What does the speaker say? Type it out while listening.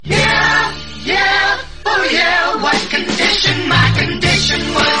I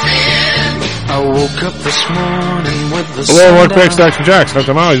woke up this morning with the Hello, Mark Banks, Dr. Jacks.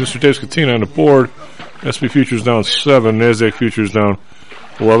 Dr. Molly, Mr. Dave Scatina on the board. SP futures down 7, NASDAQ futures down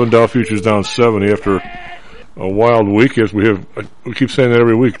 11, Dow futures down 70 after a wild week. As we keep saying that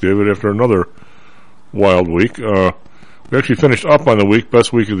every week, David, after another wild week. We actually finished up on the week,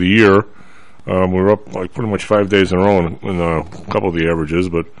 best week of the year. We were up like pretty much 5 days in a row in a couple of the averages,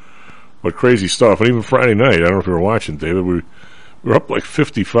 but crazy stuff. And even Friday night, I don't know if you were watching, David, we were up like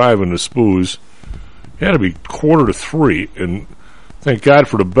 55 in the SPOOs. It had to be 2:45, and thank God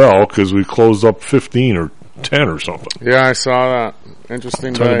for the bell, because we closed up 15 or 10 or something. Yeah, I saw that.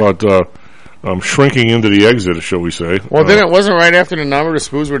 Interesting day. Talking about shrinking into the exit, shall we say. Well, then it wasn't right after the number. The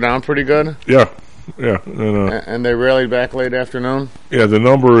SPOOs were down pretty good. Yeah. And they rallied back late afternoon? Yeah, the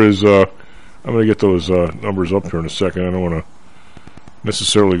number is, I'm going to get those numbers up here in a second. I don't want to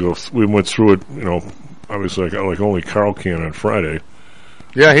necessarily go, we went through it, obviously like only Carl can on Friday.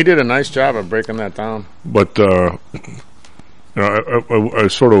 Yeah, he did a nice job of breaking that down. But, I will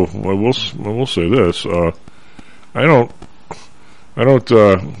say this, I don't,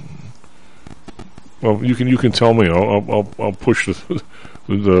 well, you can tell me, I'll push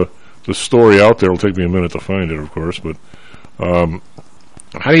the story out there. It'll take me a minute to find it, of course, but,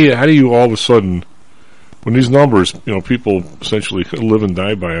 how do you all of a sudden, when these numbers, people essentially live and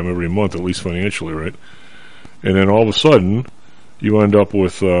die by them every month, at least financially, right? And then all of a sudden, you end up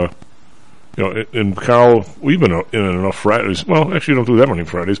with, and Carl, we've been in enough Fridays. Well, actually, don't do that many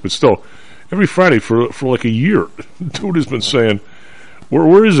Fridays, but still, every Friday for like a year, dude has been saying,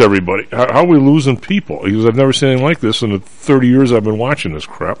 where is everybody? How are we losing people? Because I've never seen anything like this in the 30 years I've been watching this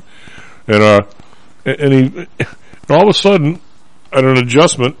crap. And all of a sudden, at an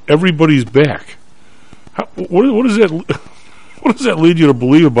adjustment, everybody's back. What does that? What does that lead you to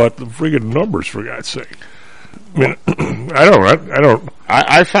believe about the friggin' numbers? For God's sake! I mean, I don't.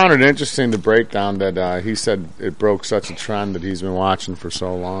 I found it interesting, the breakdown that he said it broke such a trend that he's been watching for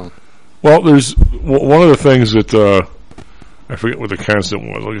so long. Well, there's one of the things that I forget what the constant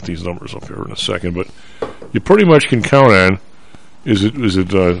was. I'll get these numbers up here in a second, but you pretty much can count on is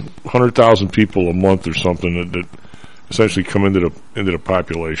it 100,000 people a month or something that essentially come into the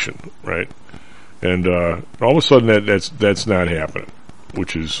population, right? And all of a sudden that's not happening,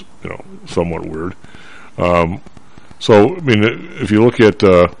 which is somewhat weird. So I mean, if you look at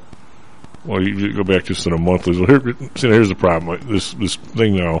you go back just in a monthly. So here's the problem. This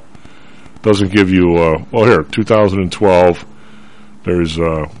thing now doesn't give you here 2012. There's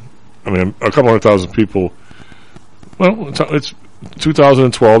a couple 100,000 people. Well, it's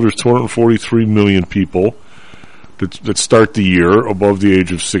 2012. There's 243 million people that start the year above the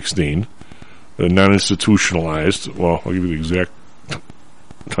age of 16. Non-institutionalized. Well, I'll give you the exact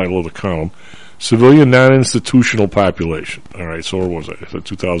title of the column. Civilian non-institutional population. All right, so where was I? So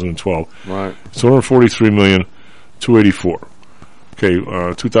 2012. Right. 243,284,000. Okay,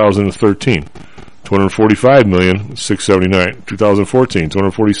 2013. 245,679,000. 2014,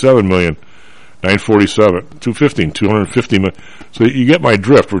 247,947,000. 2015, 250 million. So you get my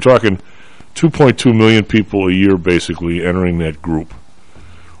drift. We're talking 2.2 million people a year basically entering that group.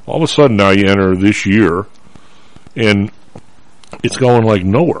 All of a sudden now you enter this year and it's going like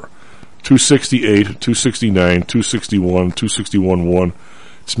nowhere. 268, 269, 261, 261.1.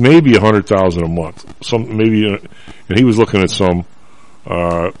 It's maybe 100,000 a month. And he was looking at some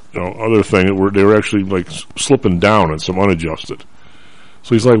other thing that they were actually like slipping down and some unadjusted.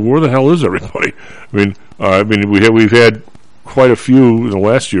 So he's like, where the hell is everybody? We've had quite a few in the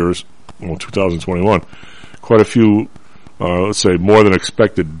last year's, 2021, quite a few, let's say more than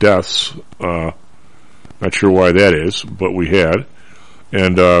expected deaths. Not sure why that is, but we had.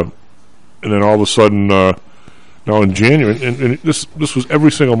 And then all of a sudden, now in January, and this was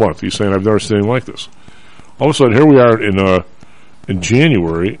every single month. He's saying, I've never seen anything like this. All of a sudden, here we are in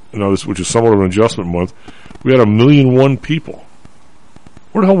January, which is somewhat of an adjustment month. We had 1,000,001 people.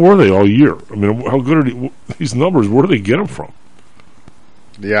 Where the hell were they all year? I mean, how good are these numbers? Where do they get them from?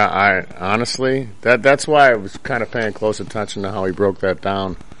 Yeah, I honestly, that's why I was kind of paying close attention to how he broke that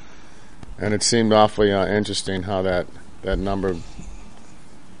down, and it seemed awfully interesting how that number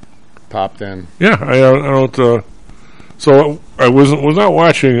popped in. Yeah, I don't. So I was not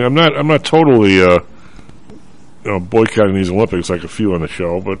watching. I'm not totally boycotting these Olympics like a few on the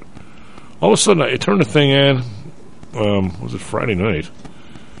show, but all of a sudden I turned the thing on. Was it Friday night?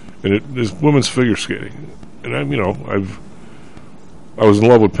 And it is women's figure skating, and I was in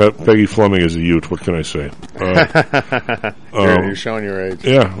love with Peggy Fleming as a youth. What can I say? You're showing your age.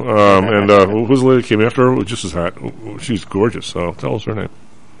 Yeah, and who was the lady that came after her? Was just as hot. She's gorgeous. So tell us her name.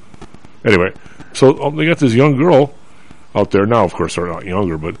 Anyway, so they got this young girl out there now. Of course, they're a lot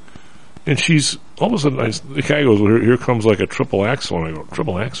younger, but and she's all of a sudden. The guy goes, well, "Here comes like a triple axel," and I go,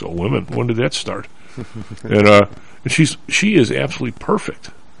 "Triple axel, women? When did that start?" and she is absolutely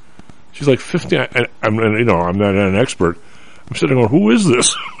perfect. She's like 50. I'm not an expert. I'm sitting there going, who is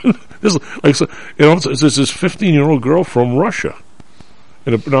this? This is like, so, it's this 15-year-old girl from Russia.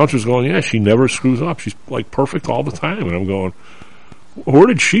 And the announcer's going, yeah, she never screws up. She's like perfect all the time. And I'm going, where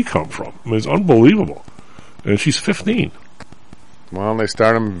did she come from? I mean, it's unbelievable. And she's 15. Well, they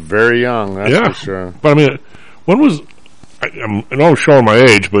start them very young, that's for sure. But I mean, when was, I'm showing my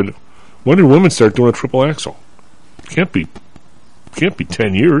age, but when did women start doing a triple axel? Can't be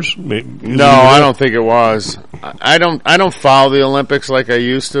 10 years. No, I don't think it was. I don't follow the Olympics like I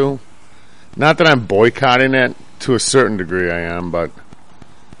used to. Not that I'm boycotting it. To a certain degree I am, but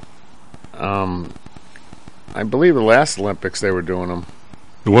I believe the last Olympics they were doing them.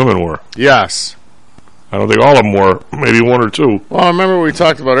 The women were. Yes. I don't think all of them were. Maybe one or two. Well, I remember we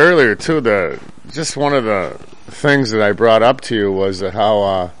talked about earlier too. Just one of the things that I brought up to you was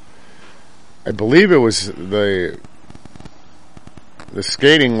how I believe it was the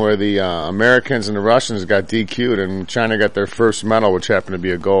skating where the Americans and the Russians got DQ'd and China got their first medal, which happened to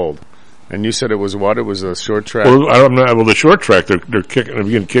be a gold. And you said it was what? It was a short track. Well, the short track they're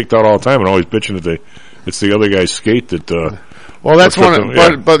getting kicked out all the time and always bitching that it's the other guy's skate that. Well, that's one.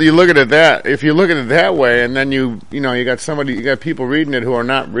 But you look at it that if you look at it that way, and then you got people reading it who are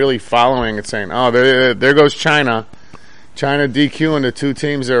not really following it, saying, "Oh, there goes China DQing the two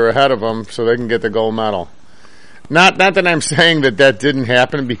teams that are ahead of them so they can get the gold medal." Not that I'm saying that didn't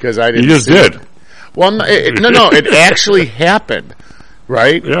happen because I didn't. You just did. Well, no, it actually happened,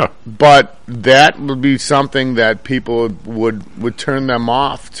 right? Yeah. But that would be something that people would turn them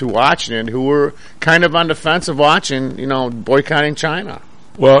off to watching it, who were kind of on the fence of watching, boycotting China.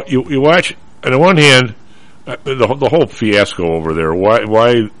 Well, you watch. On the one hand, the whole fiasco over there. Why?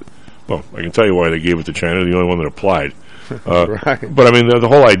 Well, I can tell you why they gave it to China. The only one that applied. Right. But I mean, the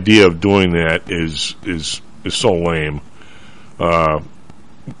whole idea of doing that is so lame. They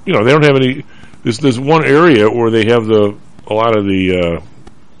don't have any. There's one area where they have a lot of the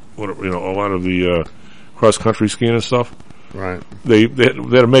cross country skiing and stuff. Right. They had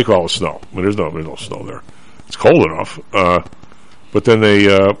to make all the snow. I mean, there's no snow there. It's cold enough, but then they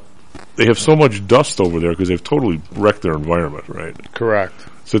have so much dust over there because they've totally wrecked their environment. Right. Correct.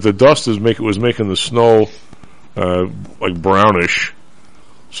 So the dust was making the snow like brownish.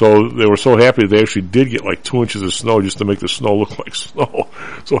 So they were so happy that they actually did get like 2 inches of snow just to make the snow look like snow.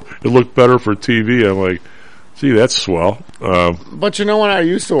 So it looked better for TV. I'm like, gee, that's swell. But when I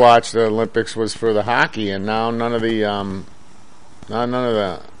used to watch the Olympics was for the hockey, and now none of the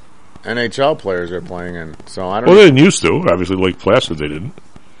NHL players are playing in. So I don't. Well, they didn't used to. Obviously, Lake Placid they didn't.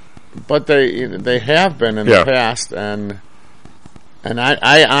 But they have been in the past, and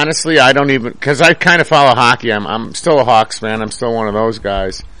I honestly, I don't even, because I kind of follow hockey. I'm still a Hawks fan. I'm still one of those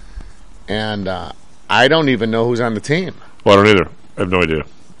guys. And I don't even know who's on the team. Well, I don't either. I have no idea.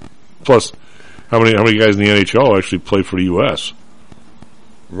 Plus, how many guys in the NHL actually play for the U.S.?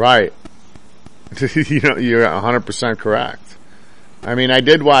 Right. You're 100% correct. I mean, I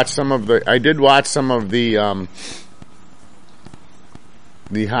did watch some of the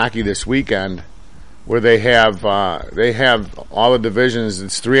hockey this weekend, where they have all the divisions.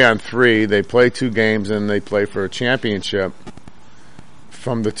 It's 3-on-3. They play 2 games and they play for a championship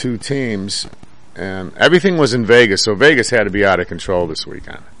from the 2 teams. And everything was in Vegas, so Vegas had to be out of control this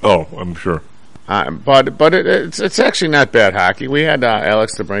weekend. Oh, I'm sure. But it's actually not bad hockey. We had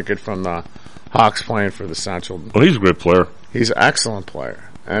Alex DeBrincat from the Hawks playing for the Central. Well, he's a great player. He's an excellent player,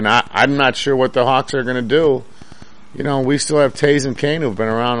 and I'm not sure what the Hawks are going to do. We still have Taves and Kane who've been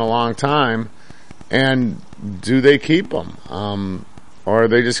around a long time. And do they keep them? Or are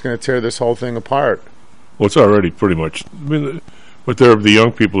they just going to tear this whole thing apart? Well, it's already pretty much. I mean, but the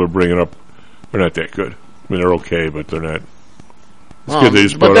young people are bringing up, they're not that good. I mean, they're okay, but they're not.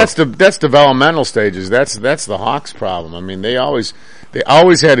 But that's developmental stages. That's the Hawks' problem. I mean, they always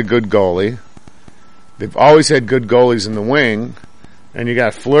had a good goalie. They've always had good goalies in the wing. And you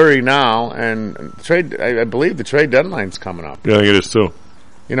got Fleury now, and I believe the trade deadline's coming up. Yeah, I think it is too.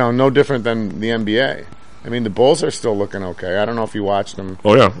 No different than the NBA. I mean, the Bulls are still looking okay. I don't know if you watched them.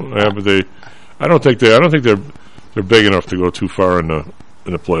 Oh yeah, but I don't think they're big enough to go too far in the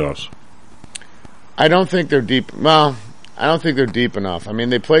playoffs. I don't think they're deep. Well, I don't think they're deep enough. I mean,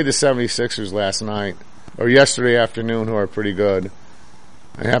 they played the 76ers last night or yesterday afternoon, who are pretty good.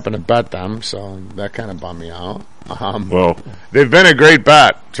 I happened to bet them, so that kind of bummed me out. Well, they've been a great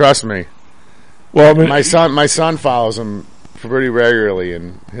bet. Trust me. Well, I mean, my son follows them pretty regularly,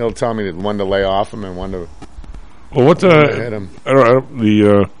 and he'll tell me when to lay off them and when to Well, what hit him. I don't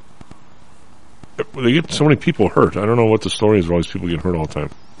they get so many people hurt. I don't know what the story is. Where all these people get hurt all the time.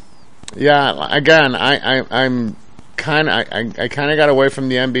 Yeah, again, I'm kind of I kind of got away from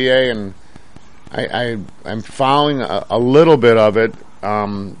the NBA, and I'm following a little bit of it.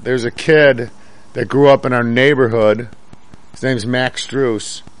 There's a kid that grew up in our neighborhood. His name's Max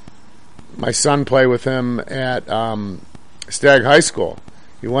Struess. My son played with him at Stagg High School.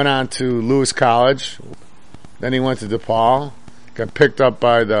 He went on to Lewis College. Then he went to DePaul. Got picked up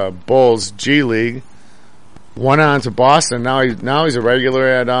by the Bulls G League. Went on to Boston. Now he's a regular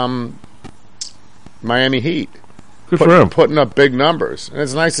at Miami Heat. Good for him. Putting up big numbers. And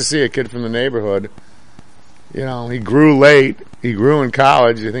it's nice to see a kid from the neighborhood. You know, he grew late. He grew in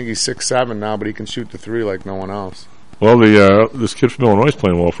college. I think he's 6'7" now, but he can shoot the three like no one else. Well, this kid from Illinois is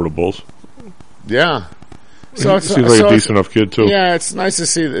playing well for the Bulls. Yeah. So he seems like a decent enough kid too. Yeah, it's nice to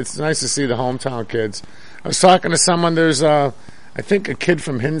see. It's nice to see the hometown kids. I was talking to someone. There's I think a kid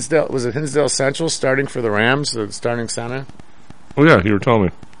from Hinsdale. Was it Hinsdale Central starting for the Rams, the starting center? Oh yeah, you were telling me.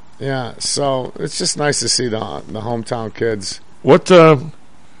 Yeah. So it's just nice to see the hometown kids. What?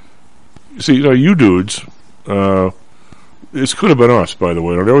 See, you dudes. This could have been us, by the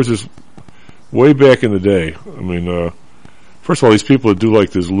way. There was this way back in the day. I mean, first of all, these people that do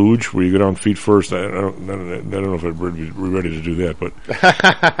like this luge, where you go down feet first. I don't know if we're ready to do that, but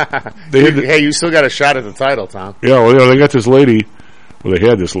hey, you still got a shot at the title, Tom. Yeah, well, they got this lady. Well, they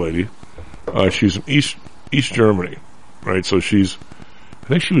had this lady. She's from East Germany, right? So I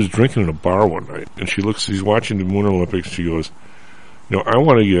think she was drinking in a bar one night, and she's watching the Winter Olympics. She goes,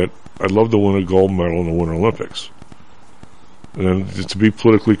 I'd love to win a gold medal in the Winter Olympics. And then, just to be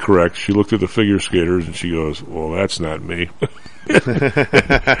politically correct, she looked at the figure skaters and she goes, well, that's not me. and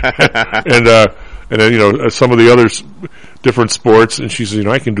then, some of the other different sports, and she says,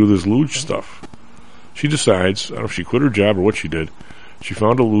 I can do this luge stuff. She decides, I don't know if she quit her job or what she did, she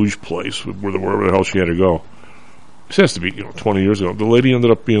found a luge place wherever the hell she had to go. This has to be, 20 years ago. The lady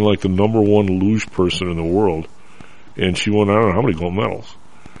ended up being like the number one luge person in the world, and she won, I don't know how many gold medals.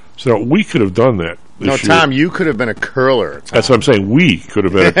 So we could have done that. No, Tom, you could have been a curler. Tom. That's what I'm saying. We could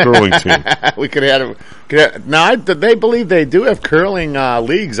have been a curling team. We could have had now, they believe they do have curling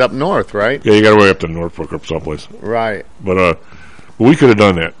leagues up north, right? Yeah, you got to way up to Norfolk or someplace. Right. But we could have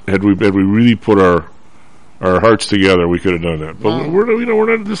done that. Had we really put our hearts together, we could have done that. But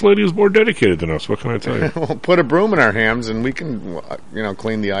we're not. This lady is more dedicated than us. What can I tell you? We'll put a broom in our hands and we can,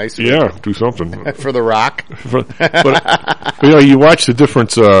 clean the ice. Yeah, do something for the rock. but you watch the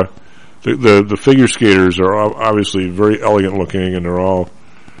difference. The figure skaters are obviously very elegant looking, and they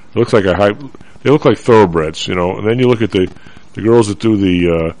look like thoroughbreds, and then you look at the girls that do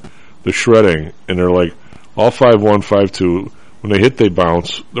the shredding, and they're like all 5'1", 5'2". When they hit, they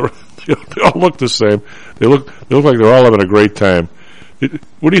bounce. They all look the same. They look like they're all having a great time.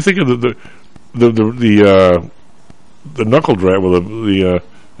 What do you think of the knuckle drag? Well,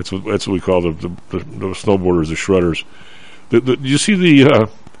 that's what we call the snowboarders, the shredders. Do you see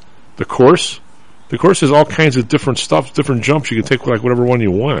the course? The course has all kinds of different stuff, different jumps. You can take like whatever one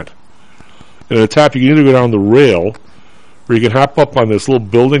you want. And at the top, you can either go down the rail, or you can hop up on this little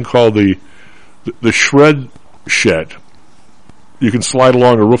building called the shred shed. You can slide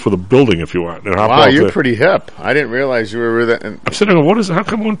along the roof of the building if you want. And hop wow, you're pretty hip. I didn't realize you were with that. I'm sitting there, what is it? How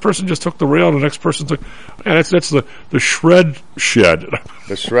come one person just took the rail and the next person took... Yeah, that's the shred shed.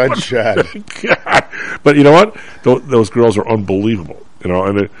 The shred shed. God. But you know what? Those girls are unbelievable.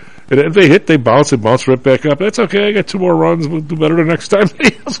 And if they hit, they bounce right back up. That's okay. I got 2 more runs. We'll do better the next time.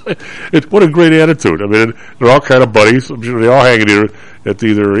 What a great attitude. I mean, they're all kind of buddies. I'm sure they all hang at either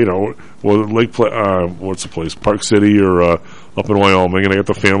what's the place? Park City or up in Wyoming, and they got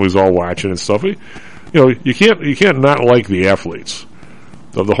the families all watching and stuff. You can't not like the athletes.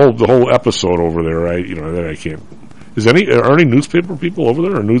 The whole episode over there, I can't. Are any newspaper people over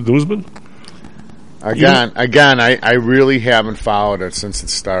there or newsmen? Again, I really haven't followed it since it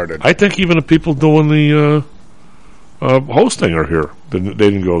started. I think even the people doing the hosting are here. They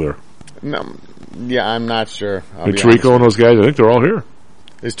didn't go there. No, yeah, I'm not sure. And Tirico and those guys, I think they're all here.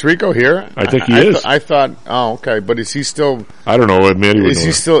 Is Tirico here? I think he is. I thought. Oh, okay. But is he still? I don't know. Manny would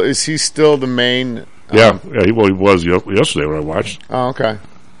know. Is he still the main? Yeah. He was yesterday when I watched. Oh, okay.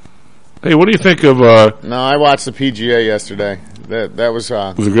 Hey, what do you think of? No, I watched the PGA yesterday. That was.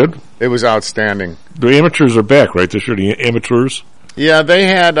 Was it good? It was outstanding. The amateurs are back, right? This year, the amateurs. Yeah, they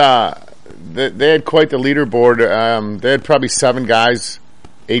had quite the leaderboard. They had probably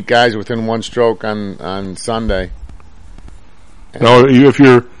 8 guys within one stroke on Sunday. Now, if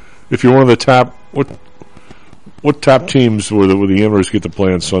you're one of the top, what top teams were the amateurs get to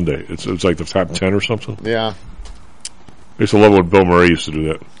play on Sunday? It's like the top 10 or something. Yeah. used to love when Bill Murray used to do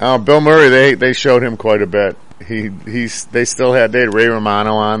that. Oh, Bill Murray, they showed him quite a bit. They had Ray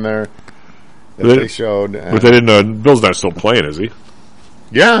Romano on there that they showed. But they didn't. Bill's not still playing, is he?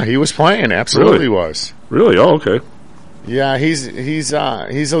 Yeah, he was playing. Absolutely Really? was. Really? Oh, okay. Yeah, he's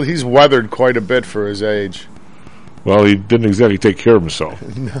weathered quite a bit for his age. Well, he didn't exactly take care of himself.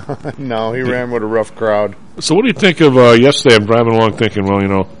 No, he ran with a rough crowd. So what do you think of yesterday? I'm driving along thinking,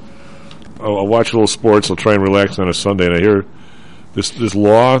 well, I'll watch a little sports. I'll try and relax on a Sunday, and I hear this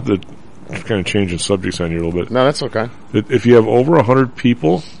law that kind of changing subjects on you a little bit. No, that's okay. That if you have over 100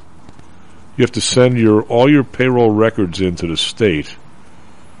 people, you have to send all your payroll records into the state.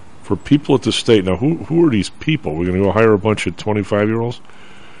 For people at the state, now who are these people? We're going to go hire a bunch of 25-year-olds?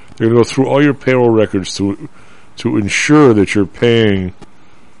 They're going to go through all your payroll records to ensure that you're paying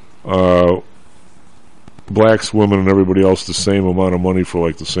blacks, women, and everybody else the same amount of money for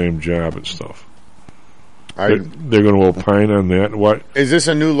like the same job and stuff. They're going to opine on that. What is this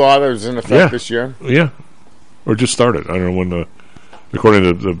a new law that was in effect this year? Yeah, or just started. I don't know when. According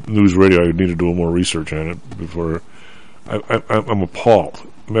to the news radio, I need to do a little more research on it before. I'm appalled.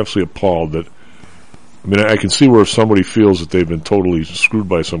 I'm absolutely appalled that. I mean, I can see where if somebody feels that they've been totally screwed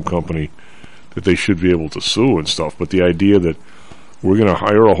by some company, that they should be able to sue and stuff. But the idea that we're going to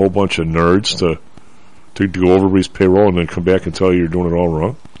hire a whole bunch of nerds to go over everybody's payroll and then come back and tell you you're doing it all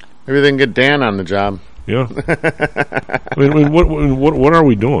wrong. Maybe they can get Dan on the job. Yeah. I mean, what are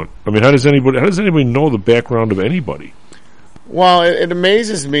we doing? I mean, how does anybody know the background of anybody? Well, it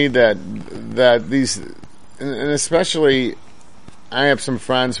amazes me that these, and especially, I have some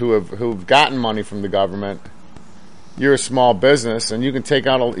friends who've gotten money from the government. You're a small business, and you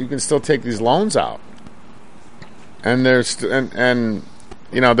can still take these loans out. And and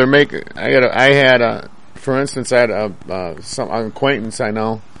they're making. For instance, I had some acquaintance I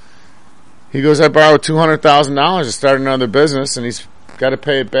know. He goes, I borrowed $200,000 to start another business, and he's got to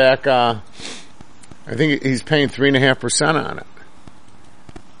pay it back. I think he's paying 3.5% on it,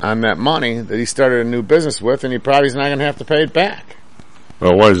 on that money that he started a new business with, and he probably's not going to have to pay it back.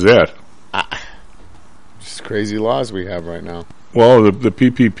 Well, why is that? Just crazy laws we have right now. Well, the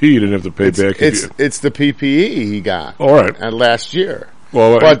PPP didn't have to pay back. It's the PPE he got. All right. Last year.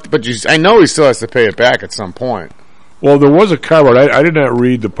 Well, I know he still has to pay it back at some point. Well, there was a carve-out. I did not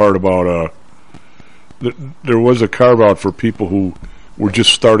read the part about there was a carve-out for people who were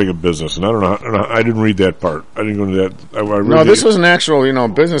just starting a business, and I don't know. I didn't read that part. I didn't go into that. This was an actual,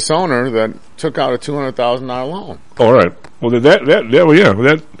 business owner that took out a $200,000 loan. All right. Well, that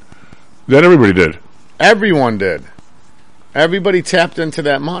everybody did. Everyone did. Everybody tapped into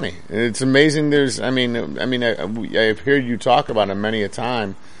that money. It's amazing. I've heard you talk about it many a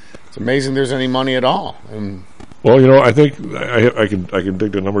time. It's amazing there's any money at all. Well, I think I can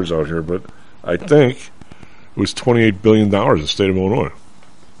dig the numbers out here, but I think it was $28 billion in the state of Illinois.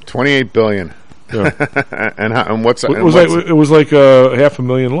 $28 billion. Yeah. and what's it was like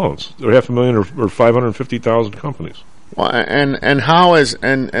 500,000 loans, or 500,000 or 550,000 companies. Well, and how is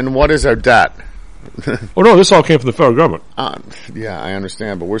and what is our debt? Oh no, this all came from the federal government. Yeah, I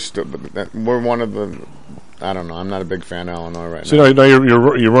understand, but we're one of the. I don't know. I'm not a big fan of Illinois right now. See, now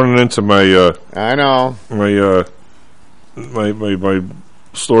you're running into my. I know my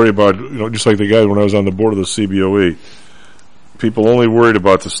story about just like the guy when I was on the board of the CBOE. People only worried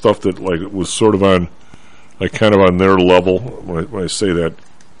about the stuff that was sort of on, kind of on their level. When I say that,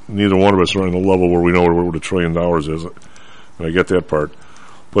 neither one of us are on the level where we know what $1 trillion is, and I get that part.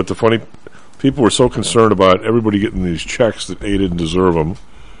 But the funny. People were so concerned about everybody getting these checks that A, didn't deserve them,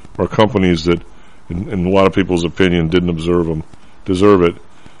 or companies that, in a lot of people's opinion, didn't deserve it.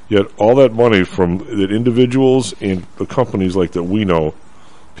 Yet all that money from that individuals and the companies that we know,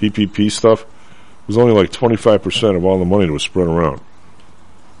 PPP stuff, was only 25% of all the money that was spread around.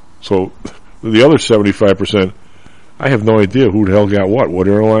 So the other 75%, I have no idea who the hell got what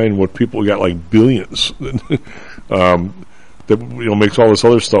airline, what people got billions. That makes all this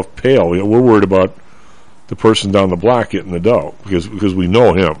other stuff pale. We're worried about the person down the block getting the dough because we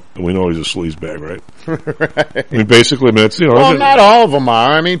know him and we know he's a sleazebag, right? Right. I mean, basically, it's well, not all of them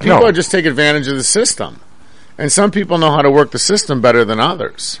are. I mean, people are just take advantage of the system, and some people know how to work the system better than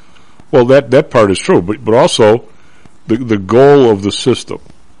others. Well, that part is true, but also the goal of the system,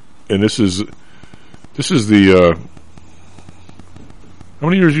 and this is the. How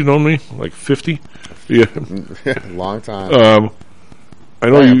many years you known me? 50? Yeah. Long time. I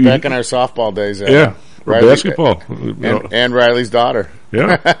know you back in our softball days. Yeah. Basketball. And Riley's daughter.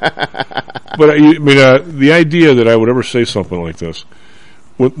 Yeah. But the idea that I would ever say something like this,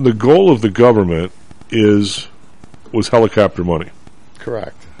 the goal of the government was helicopter money.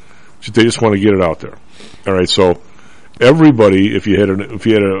 Correct. They just want to get it out there. All right. So, everybody, if you had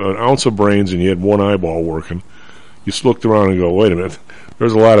an ounce of brains and you had one eyeball working, you just looked around and go, wait a minute,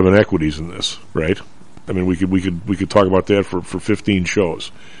 there's a lot of inequities in this, right? I mean, we could talk about that for 15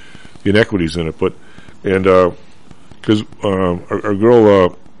 shows, the inequities in it. But because our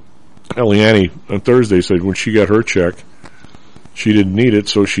girl Eliane on Thursday said when she got her check, she didn't need it,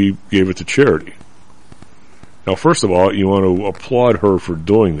 so she gave it to charity. Now, first of all, you want to applaud her for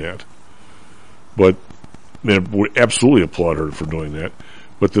doing that, but I mean, we absolutely applaud her for doing that.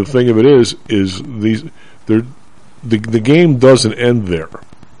 But the thing of it is the game doesn't end there.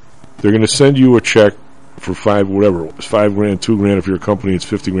 They're going to send you a check for $5,000, $2,000, if you're a company, it's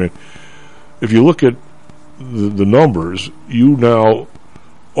 $50,000. If you look at the numbers, you now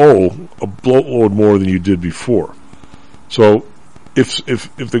owe a boatload more than you did before. So,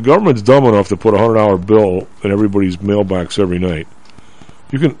 if the government's dumb enough to put a $100 bill in everybody's mailbox every night,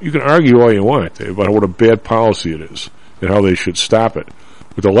 you can argue all you want about what a bad policy it is and how they should stop it.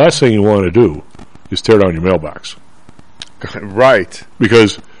 But the last thing you want to do is tear down your mailbox. Right.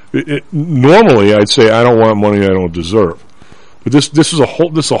 Because normally I'd say I don't want money I don't deserve. But this is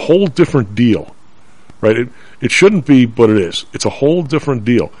a whole different deal. Right? It shouldn't be, but it is. It's a whole different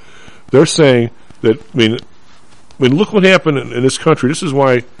deal. They're saying that I mean look what happened in this country. This is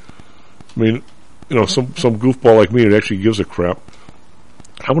why some goofball like me that actually gives a crap.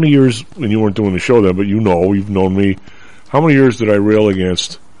 How many years, and you weren't doing the show then, but you've known me, how many years did I rail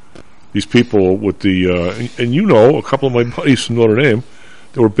against these people with the, a couple of my buddies from Notre Dame,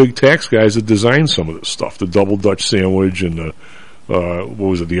 there were big tax guys that designed some of this stuff, the double Dutch sandwich and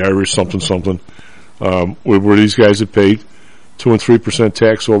the Irish something, where these guys had paid 2 and 3%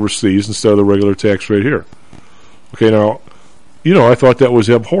 tax overseas instead of the regular tax rate here. Okay, now, I thought that was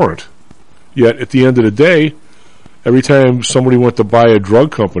abhorrent. Yet, at the end of the day, every time somebody went to buy a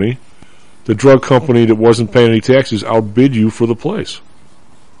drug company, the drug company that wasn't paying any taxes outbid you for the place.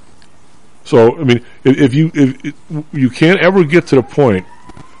 So, I mean, if you can't ever get to the point,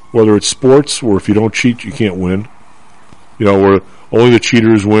 whether it's sports or if you don't cheat, you can't win, where only the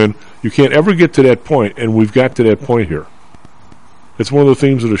cheaters win. You can't ever get to that point, and we've got to that point here. It's one of the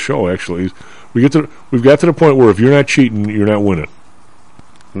themes of the show, actually. We've got to the point where if you're not cheating, you're not winning.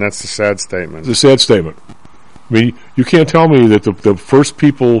 And that's the sad statement. It's a sad statement. I mean, you can't tell me that the first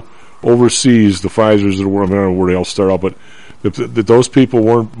people overseas, the Pfizers that were, I don't know where they all start out, but that those people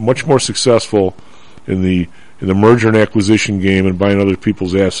weren't much more successful in the merger and acquisition game and buying other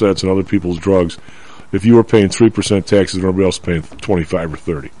people's assets and other people's drugs if you were paying 3% taxes and everybody else paying 25 or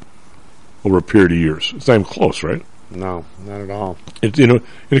 30 over a period of years. It's not even close, right? No, not at all. And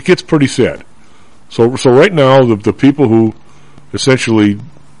it gets pretty sad. So right now, the people who essentially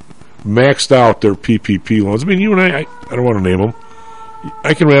maxed out their PPP loans. I mean, you and I don't want to name them.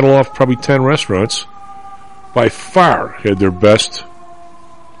 I can rattle off probably 10 restaurants by far had their best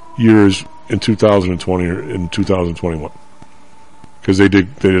years in 2020 or in 2021 because they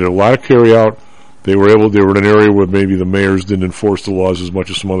did a lot of carry out. They were in an area where maybe the mayors didn't enforce the laws as much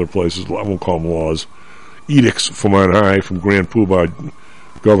as some other places. I won't call them laws. Edicts from on high, from Grand Poobah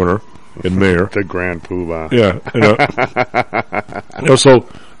governor and mayor. The Grand Poobah. Yeah. So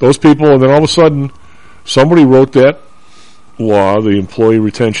those people, and then all of a sudden, somebody wrote that law, the Employee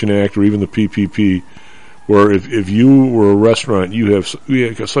Retention Act, or even the PPP, where if you were a restaurant, you have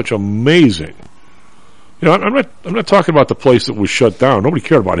such amazing. I'm not talking about the place that was shut down. Nobody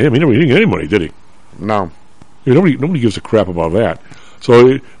cared about him. He didn't get any money, did he? No. Nobody gives a crap about that.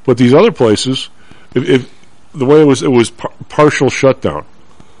 So, but these other places, if the way it was partial shutdown.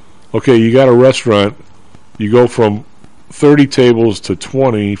 Okay, you got a restaurant, you go from 30 tables to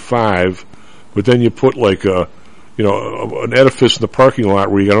 25, but then you put like an edifice in the parking lot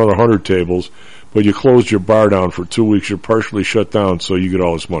where you got another 100 tables, but you closed your bar down for 2 weeks, you're partially shut down, so you get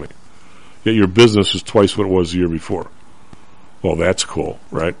all this money. Yet your business is twice what it was the year before. Well, that's cool,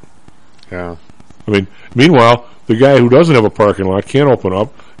 right? Yeah. I mean, meanwhile, the guy who doesn't have a parking lot can't open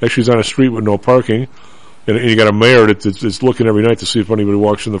up, actually he's on a street with no parking, and you got a mayor that's looking every night to see if anybody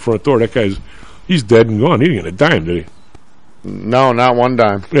walks in the front door. That he's dead and gone. He didn't get a dime, did he? No, not one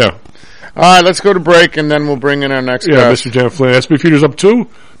dime. Yeah. All right, let's go to break, and then we'll bring in our next guest. Mr. John Flynn. SP Futures up 2.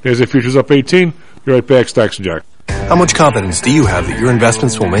 NASDAQ Futures up 18. Be right back, Stocks and Jack. How much confidence do you have that your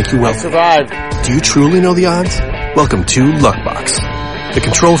investments will make you wealthy? Survive. Do you truly know the odds? Welcome to Luckbox, the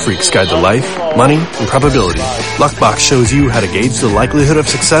control freak's guide to life, money, and probability. Luckbox shows you how to gauge the likelihood of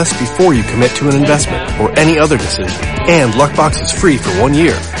success before you commit to an investment or any other decision. And Luckbox is free for 1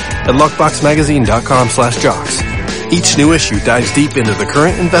 year at luckboxmagazine.com/jocks. Each new issue dives deep into the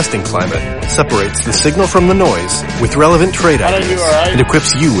current investing climate, separates the signal from the noise with relevant trade ideas, and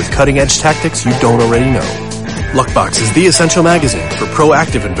equips you with cutting-edge tactics you don't already know. Luckbox is the essential magazine for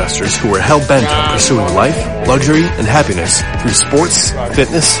proactive investors who are hell-bent on pursuing life, luxury, and happiness through sports,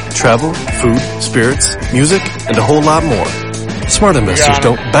 fitness, travel, food, spirits, music, and a whole lot more. Smart investors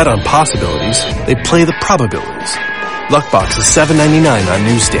don't bet on possibilities, they play the probabilities. Luckbox is $7.99 on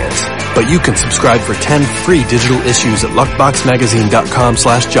newsstands, but you can subscribe for 10 free digital issues at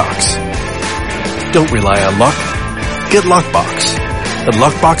luckboxmagazine.com/jocks. Don't rely on luck. Get Luckbox at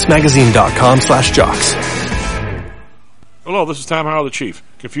luckboxmagazine.com/jocks. Hello, this is Tom Howell, the Chief.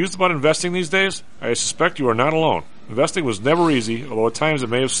 Confused about investing these days? I suspect you are not alone. Investing was never easy, although at times it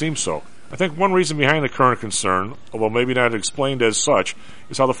may have seemed so. I think one reason behind the current concern, although maybe not explained as such,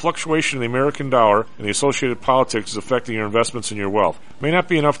 is how the fluctuation in the American dollar and the associated politics is affecting your investments and your wealth. It may not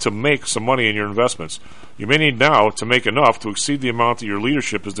be enough to make some money in your investments. You may need now to make enough to exceed the amount that your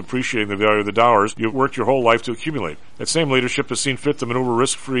leadership is depreciating the value of the dollars you've worked your whole life to accumulate. That same leadership has seen fit to maneuver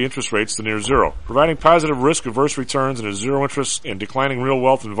risk-free interest rates to near zero. Providing positive risk-averse returns in a zero-interest and declining real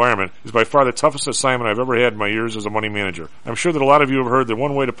wealth environment is by far the toughest assignment I've ever had in my years as a money manager. I'm sure that a lot of you have heard that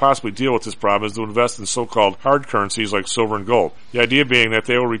one way to possibly deal with this problem is to invest in so-called hard currencies like silver and gold. The idea being that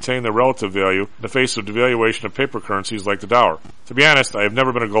they will retain their relative value in the face of devaluation of paper currencies like the dollar. To be honest, I have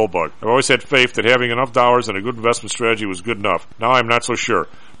never been a gold bug. I've always had faith that having enough dollars and a good investment strategy was good enough. Now I'm not so sure.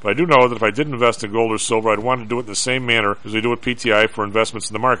 But I do know that if I did invest in gold or silver, I'd want to do it in the same manner as we do with PTI for investments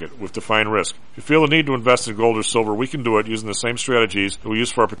in the market, with defined risk. If you feel the need to invest in gold or silver, we can do it using the same strategies that we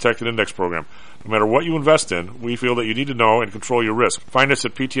use for our protected index program. No matter what you invest in, we feel that you need to know and control your risk. Find us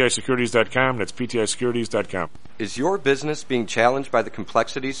at PTIsecurities.com. That's PTIsecurities.com. Is your business being challenged by the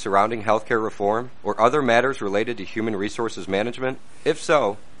complexities surrounding healthcare reform or other matters related to human resources management? If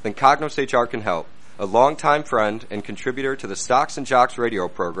so, then Cognos HR can help. A longtime friend and contributor to the Stocks and Jocks radio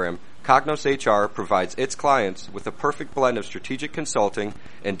program, Cognos HR provides its clients with a perfect blend of strategic consulting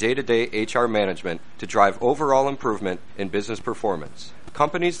and day-to-day HR management to drive overall improvement in business performance.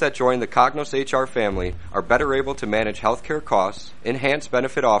 Companies that join the Cognos HR family are better able to manage healthcare costs, enhance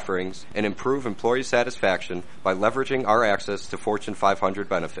benefit offerings, and improve employee satisfaction by leveraging our access to Fortune 500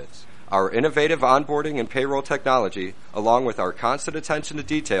 benefits. Our innovative onboarding and payroll technology, along with our constant attention to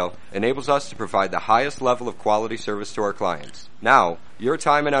detail, enables us to provide the highest level of quality service to our clients. Now, your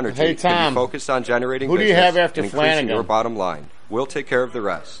time and energy can be focused on generating who do business you have after and increasing Flanagan? your bottom line. We'll take care of the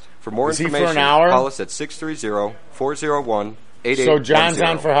rest. For more Is he for information, an hour? call us at 630-401-8810. So John's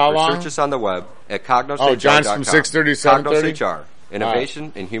on for how long? Or search us on the web at cognoshr.com. Oh, John's from 6:30 to 7:30? Cognos HR,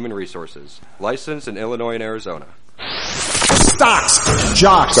 Innovation in Human Resources. Licensed in Illinois and Arizona. Stocks,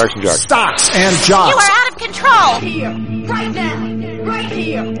 jocks, Stocks and jocks. stocks and jocks. You are out of control. Here, right now, right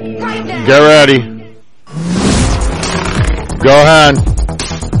here, right now. Get ready. Go ahead.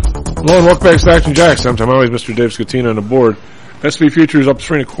 Hello and welcome back to Stocks and Jocks. I'm Tom Howell, Mr. Dave Scatina on the board. S&P futures up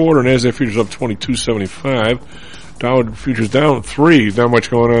 3.25, NASDAQ futures up 22.75. Dow futures down 3. Not much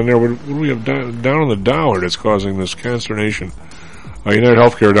going on there. What do we have down on the dollar that's causing this consternation? United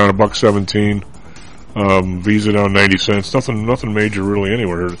Healthcare down $1.17. Visa down 90 cents. Nothing major really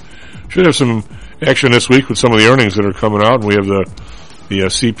anywhere. Should have some action this week with some of the earnings that are coming out. And we have the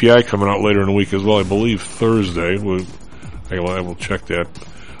CPI coming out later in the week as well. I believe Thursday. I will check that.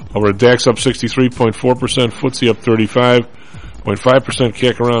 Over at DAX up 63.4%, FTSE up 35.5%,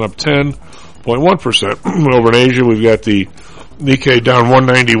 Kakaran up 10.1%. Over in Asia, we've got the Nikkei down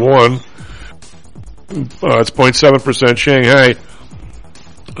 191. It's 0.7%. Shanghai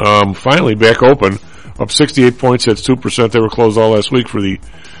finally back open, up 68 points. That's 2%. They were closed all last week for the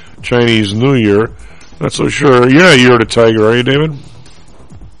Chinese New Year. Not so sure. You're not a year to Tiger, are you, David?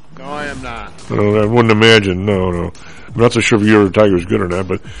 No, I am not. No, I wouldn't imagine. No. I'm not so sure if Euro Tiger is good or not,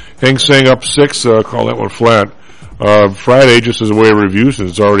 but Hang Seng up 6, call that one flat. Friday, just as a way of review,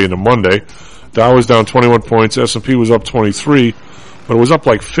 since it's already into Monday, Dow was down 21 points, S&P was up 23, but it was up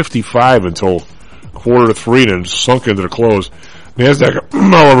like 55 until quarter to 3 and sunk into the close. NASDAQ,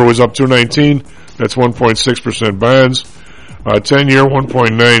 however, was up 219, that's 1.6% bonds, 10-year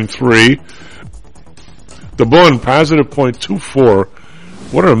 1.93, the Bund positive 0.24.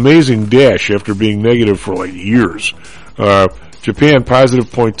 What an amazing dash after being negative for like years. Japan positive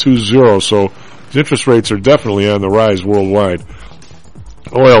 0.20, so the interest rates are definitely on the rise worldwide.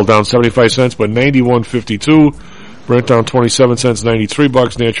 Oil down 75 cents, but 91.52. Brent down 27 cents,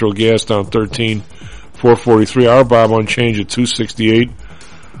 $93. Natural gas down 13.443. Our Bob unchanged at 268.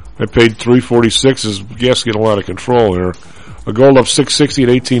 I paid 346. As gas getting a lot of control here. A gold up 660 at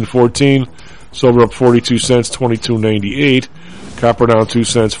 18.14. Silver up 42 cents, 22.98. Copper down 2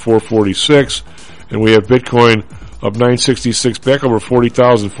 cents, 4.46. And we have Bitcoin up 966, back over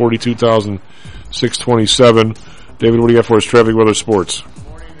 40,000, 42,627. David, what do you got for us? Traffic, weather, sports.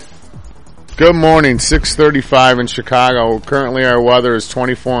 Good morning, 6:35 in Chicago. Currently our weather is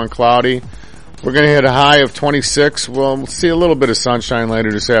 24 and cloudy. We're going to hit a high of 26. We'll see a little bit of sunshine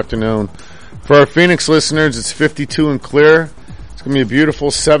later this afternoon. For our Phoenix listeners, it's 52 and clear. It's going to be a beautiful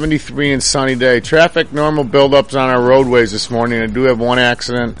 73 and sunny day. Traffic normal buildups on our roadways this morning. I do have one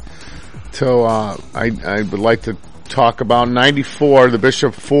accident I would like to talk about. 94, the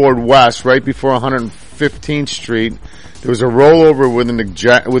Bishop Ford West, right before 115th Street. There was a rollover with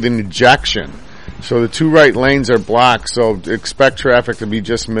an ejection. So the two right lanes are blocked, so expect traffic to be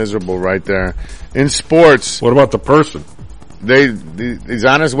just miserable right there. In sports... What about the person? He's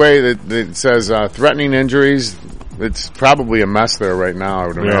on his way. It says threatening injuries. It's probably a mess there right now, I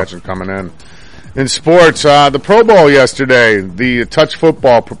would imagine, coming in. In sports, the Pro Bowl yesterday, the touch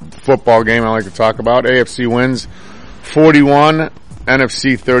football game I like to talk about. AFC wins 41,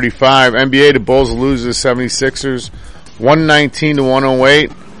 NFC 35. NBA, the Bulls lose to the 76ers 119 to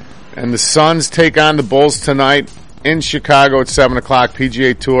 108. And the Suns take on the Bulls tonight in Chicago at 7 o'clock,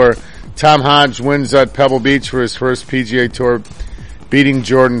 PGA Tour. Tom Hodge wins at Pebble Beach for his first PGA Tour, beating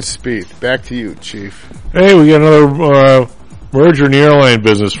Jordan Spieth. Back to you, Chief. Hey, we got another merger in the airline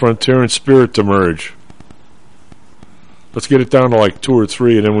business, Frontier and Spirit to merge. Let's get it down to like 2 or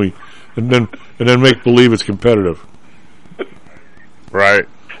 3, and then make believe it's competitive. Right.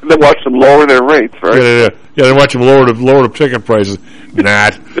 And then watch them lower their rates, right? Yeah. Then watch them lower the ticket prices.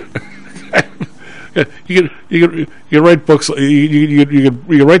 Not. You can write books. You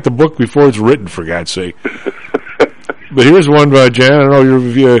can write the book before it's written, for God's sake. But here's one by Jan. I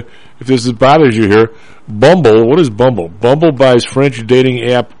don't know if this bothers you here. Bumble. What is Bumble? Bumble buys French dating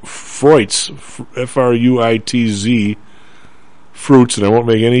app Fruitz, Fruitz, Fruits, and I won't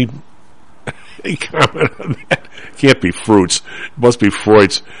make any comment on that. Can't be Fruits. It must be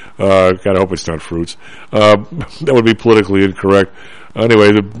Fruitz. God, I hope it's not Fruits. That would be politically incorrect. Anyway,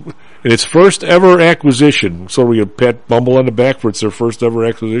 in its first ever acquisition, so we can pat Bumble on the back for it's their first ever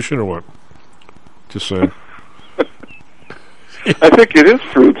acquisition, or what? Just saying. I think it is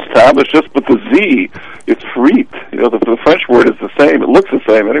Fruits, Tom. It's just with the Z. It's Friet. The French word is the same. It looks the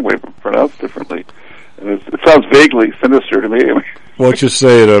same anyway, but pronounced differently. And it sounds vaguely sinister to me. Well, let's just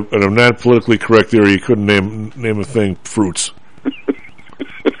say in a non-politically correct area, you couldn't name a thing Fruits.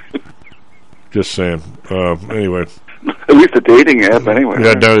 Just saying. Anyway. At least a dating app, anyway.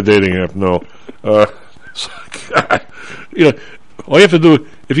 Yeah, not a dating app, no. God, all you have to do,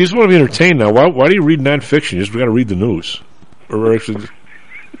 if you just want to be entertained now, why do you read nonfiction? You just got to read the news. Or actually...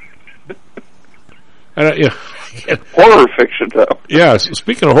 Horror fiction, though. Yeah,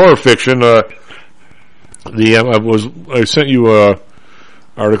 speaking of horror fiction, I sent you a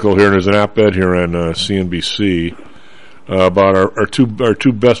article here, and there's an op-ed here on CNBC about our two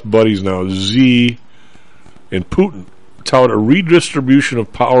best buddies now, Z and Putin, tout a redistribution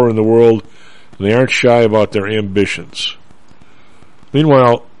of power in the world, and they aren't shy about their ambitions.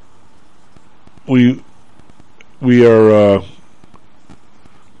 Meanwhile, we are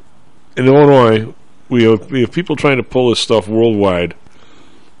in Illinois. We have people trying to pull this stuff worldwide.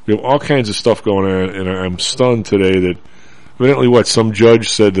 We have all kinds of stuff going on, and I'm stunned today that evidently some judge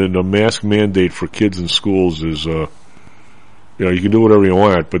said that a mask mandate for kids in schools is you can do whatever you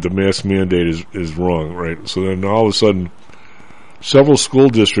want, but the mask mandate is wrong, right? So then all of a sudden, several school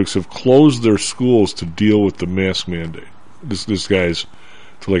districts have closed their schools to deal with the mask mandate. This guy's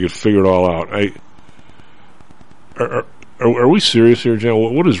till they could figure it all out. Are we serious here, Jan?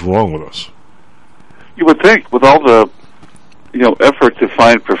 What is wrong with us? You would think, with all the effort to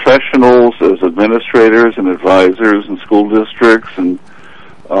find professionals as administrators and advisors in school districts, and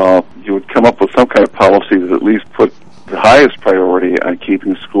you would come up with some kind of policy that at least put the highest priority on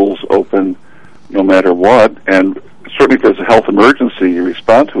keeping schools open no matter what. And certainly if there's a health emergency, you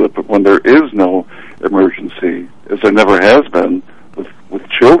respond to it. But when there is no emergency, as there never has been with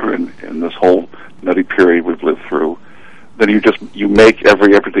children in this whole nutty period we've lived through, then you make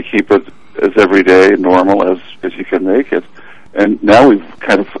every effort to keep it as everyday and normal as you can make it. And now we've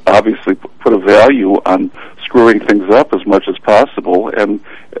kind of obviously put a value on screwing things up as much as possible. And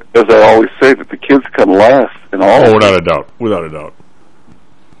as I always say, that the kids come last in all. Oh, without a doubt.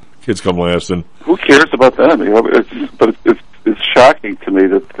 Kids come last, and who cares about them? It's shocking to me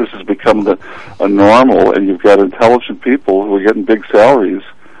that this has become a normal, and you've got intelligent people who are getting big salaries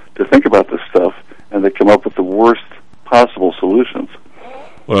to think about this stuff, and they come up with the worst possible solutions.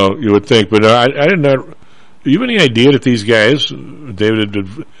 Well, you would think, but I did not. Do you have any idea that these guys, David,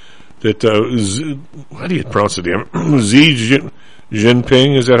 how do you pronounce it? Xi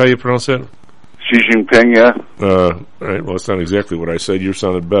Jinping, is that how you pronounce that? Xi Jinping, yeah. All right, well, it's not exactly what I said. You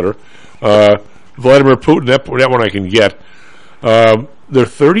sounded better. Vladimir Putin, that one I can get. Their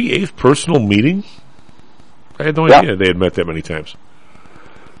 38th personal meeting? I had no idea they had met that many times.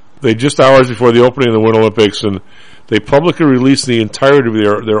 They just hours before the opening of the Winter Olympics, and they publicly released the entirety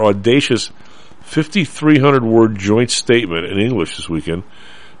of their audacious 5,300-word joint statement in English this weekend,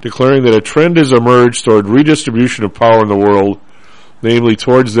 declaring that a trend has emerged toward redistribution of power in the world, namely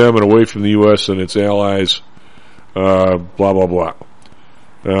towards them and away from the U.S. and its allies, blah, blah, blah.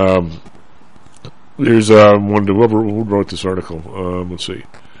 There's one, who wrote this article? Let's see.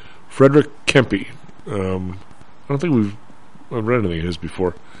 Frederick Kempe. I don't think I've read anything of his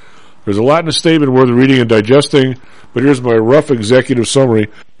before. There's a lot in the statement worth reading and digesting, but here's my rough executive summary.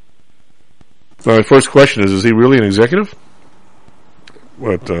 My first question is he really an executive?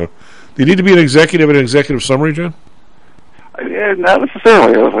 What, do you need to be an executive in an executive summary, John? Yeah, not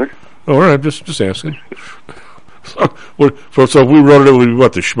necessarily, I think. Oh, all right, just asking. So if we wrote it, it would be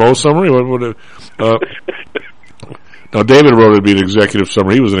what, the schmo summary? Now, David wrote it to be an executive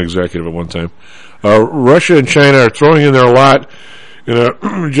summary. He was an executive at one time. Russia and China are throwing in their lot in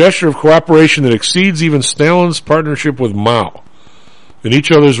a gesture of cooperation that exceeds even Stalin's partnership with Mao. In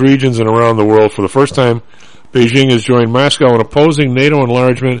each other's regions and around the world, for the first time, Beijing has joined Moscow in opposing NATO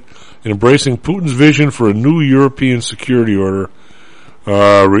enlargement and embracing Putin's vision for a new European security order.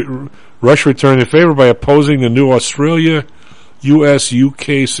 Russia returned in favor by opposing the new Australia,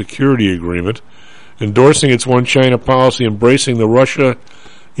 U.S.-UK security agreement, endorsing its one China policy, embracing the Russia,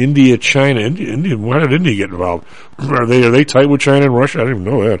 India, China. India, why did India get involved? Are they tight with China and Russia? I didn't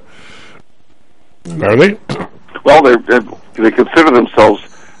even know that. Are they? Well, they consider themselves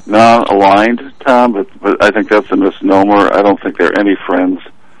non-aligned, Tom, but I think that's a misnomer. I don't think they're any friends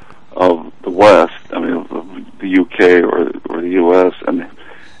of the West. I mean, of the UK or the US,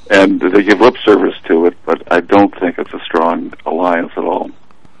 and they give lip service to it, but I don't think it's a strong alliance at all.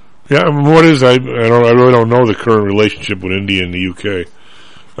 Yeah, I mean, what is? I really don't know the current relationship with India and the UK.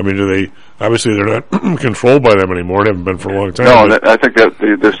 I mean, do they? Obviously, they're not controlled by them anymore. They haven't been for a long time. No, I think that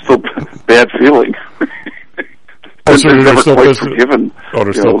there's still bad feeling. Oh, so they're never still quite pissed. forgiven.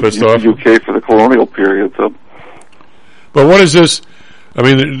 They're still pissed off. UK for the colonial period. So. But what is this? I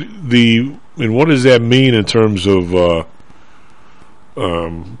mean, what does that mean in terms of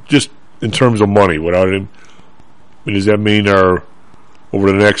just in terms of money? Does that mean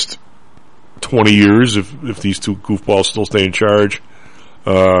over the next 20 years, if these two goofballs still stay in charge,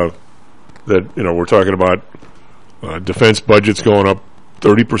 that we're talking about defense budgets going up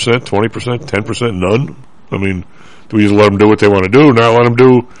 30%, 20%, 10%, none? I mean, do we just let them do what they want to do? Not let them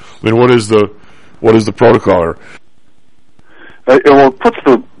do? I mean, what is the protocol? It puts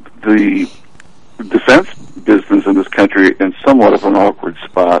the defense business in this country in somewhat of an awkward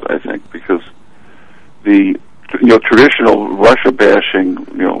spot, I think, because the traditional Russia bashing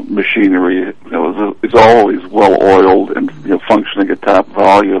machinery is always well oiled and functioning at top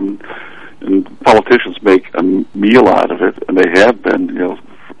volume, and politicians make a meal out of it, and they have been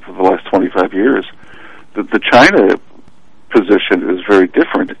for the last 25 years. The China position is very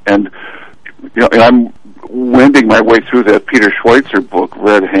different, and I'm wending my way through that Peter Schweitzer book,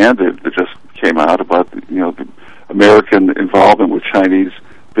 Red Handed, that just came out about the American involvement with Chinese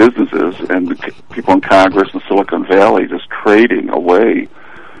businesses and the people in Congress and Silicon Valley just trading away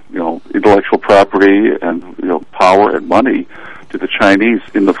intellectual property and power and money to the Chinese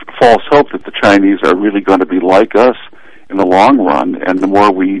in the false hope that the Chinese are really going to be like us in the long run, and the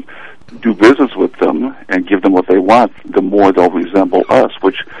more we do business with them and give them what they want, the more they'll resemble us,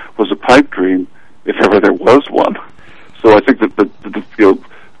 which was a pipe dream if ever there was one. So I think that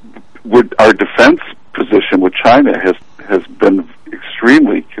our defense position with China has been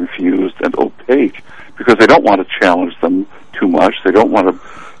extremely confused and opaque because they don't want to challenge them too much. They don't want to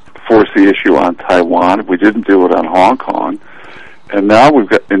force the issue on Taiwan. We didn't do it on Hong Kong, and now we've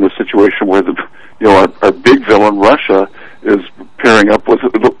got in a situation where our big villain Russia is pairing up with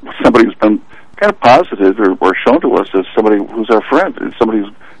somebody who's been kind of posited or shown to us as somebody who's our friend, and somebody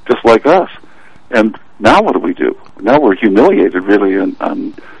who's just like us. And now what do? Now we're humiliated really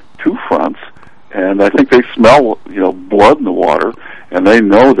on two fronts, and I think they smell blood in the water, and they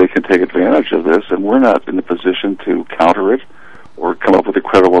know they can take advantage of this, and we're not in the position to counter it or come up with a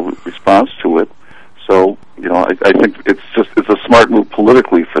credible response to it. So I think it's a smart move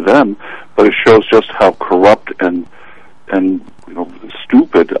politically for them, but it shows just how corrupt and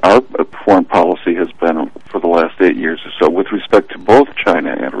stupid our foreign policy has been for the last 8 years or so with respect to both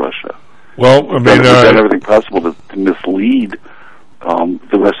China and Russia. Well, I mean, we've done everything possible to mislead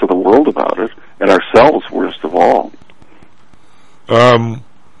the rest of the world about it, and ourselves worst of all.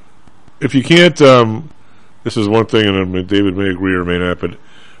 If you can't, this is one thing, and David may agree or may not, but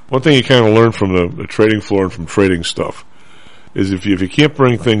one thing you kind of learn from the trading floor and from trading stuff is if you can't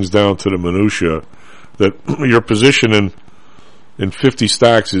bring things down to the minutia, that your position in 50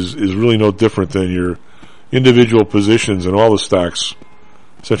 stocks is really no different than your individual positions in all the stocks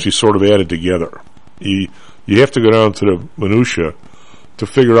essentially sort of added together. You have to go down to the minutia to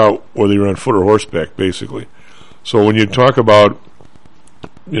figure out whether you're on foot or horseback, basically. So when you talk about,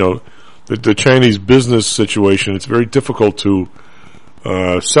 the Chinese business situation, it's very difficult to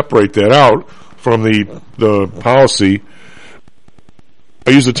separate that out from the policy.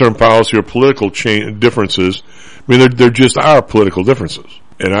 I use the term policy or political differences. I mean, there just are political differences,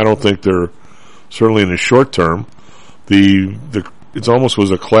 and I don't think they're, certainly in the short term, it almost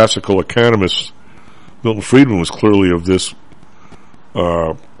was a classical economist. Milton Friedman was clearly of this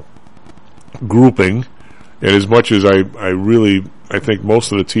grouping, and as much as I think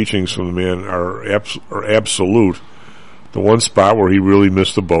most of the teachings from the man are absolute, the one spot where he really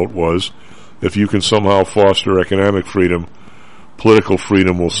missed the boat was, if you can somehow foster economic freedom, political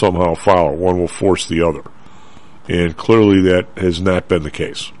freedom will somehow follow. One will force the other. And clearly that has not been the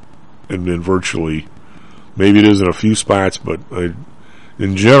case. And then virtually, maybe it is in a few spots, but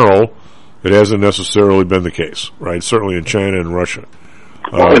in general, it hasn't necessarily been the case, right? Certainly in China and Russia.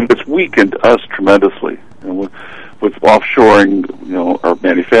 And it's weakened us tremendously. With offshoring, our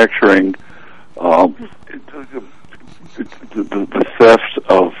manufacturing, the theft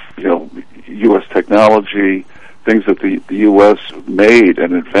of, U.S. technology, things that the U.S. made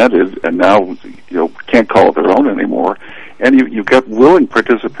and invented, and now, can't call it their own anymore. And you've got willing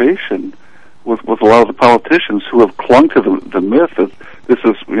participation with a lot of the politicians who have clung to the myth that this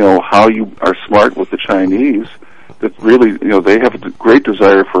is, how you are smart with the Chinese, that really, they have a great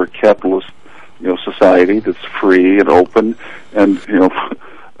desire for a capitalist, society that's free and open, and,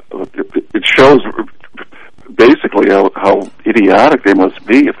 it shows basically how idiotic they must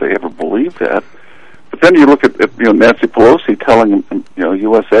be if they ever believe that. But then you look at Nancy Pelosi telling,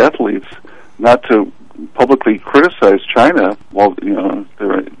 U.S. athletes not to publicly criticize China while,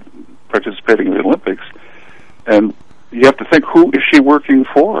 they're participating in the Olympics. And you have to think, who is she working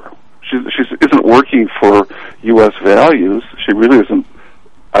for? She isn't working for U.S. values. She really isn't.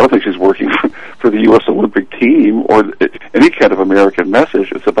 I don't think she's working for the U.S. Olympic team or any kind of American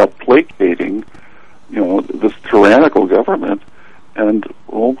message. It's about placating, this tyrannical government. And,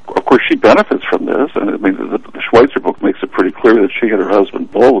 well, of course, she benefits from this. And, I mean, the Schweitzer book makes it pretty clear that she and her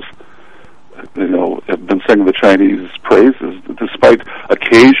husband both, have been singing the Chinese praises, despite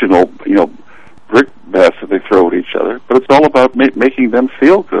occasional, brickbats that they throw at each other. But it's all about making them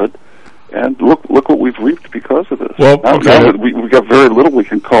feel good. And look what we've reaped because of this. Well, now we've got very little we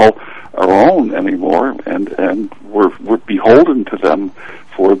can call our own anymore, and we're beholden to them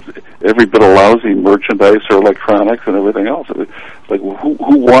for every bit of lousy merchandise or electronics and everything else. It's like,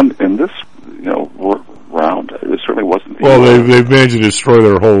 who won in this, round? It certainly wasn't. They've managed to destroy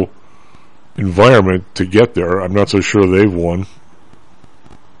their whole environment to get there. I'm not so sure they've won.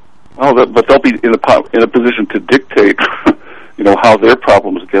 Oh, but they'll be in a position to dictate, how their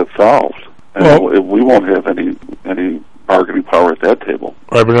problems get solved. And we won't have any bargaining power at that table.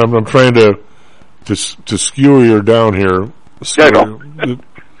 All right, but I'm trying to skewer you down here. Yeah, I know.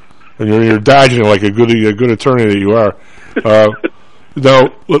 And you're dodging it like a good attorney that you are.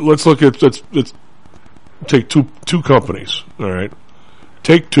 Now let's take two companies. All right,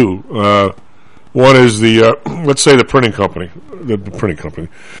 take two. One is the let's say the printing company, the printing company.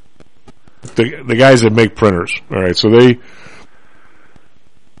 The guys that make printers. All right, so they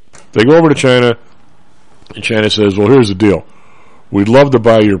go over to China, and China says, well, here's the deal. We'd love to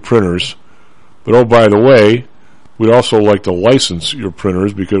buy your printers, but oh, by the way, we'd also like to license your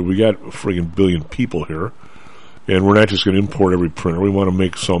printers because we got a friggin' billion people here, and we're not just going to import every printer. We want to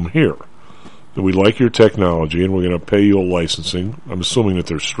make some here. And we like your technology, and we're going to pay you a licensing. I'm assuming that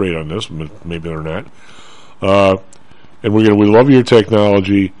they're straight on this, but maybe they're not. And we love your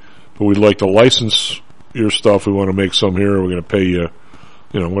technology, but we'd like to license your stuff. We want to make some here. We're going to pay you,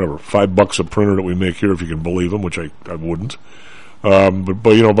 whatever, $5 a printer that we make here, if you can believe them, which I wouldn't. But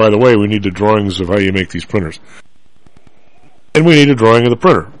by the way, we need the drawings of how you make these printers. And we need a drawing of the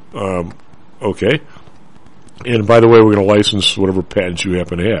printer. Okay. And by the way, we're going to license whatever patents you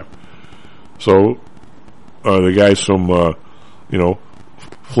happen to have. So, the guys from,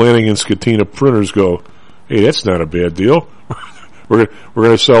 Flanagan Scatina Printers go, hey, that's not a bad deal. we're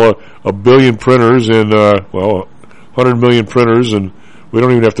going to sell a billion printers and, 100 million printers, and we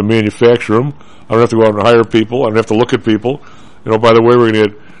don't even have to manufacture them. I don't have to go out and hire people. I don't have to look at people. By the way, we're going to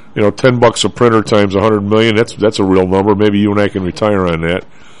get, $10 a printer times 100 million. That's a real number. Maybe you and I can retire on that.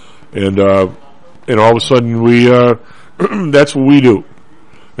 And all of a sudden we, that's what we do.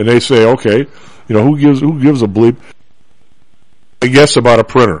 And they say, okay, who gives a bleep? I guess about a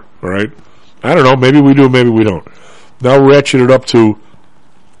printer, all right? I don't know, maybe we do, maybe we don't. Now ratchet it up to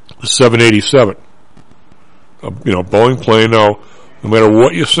the 787. Boeing plane. Now, no matter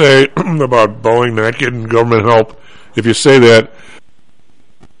what you say about Boeing not getting government help, if you say that,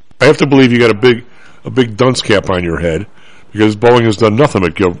 I have to believe you got a big dunce cap on your head, because Boeing has done nothing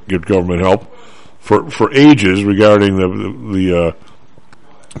but get government help for ages regarding the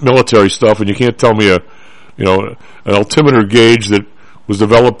military stuff, and you can't tell me an altimeter gauge that was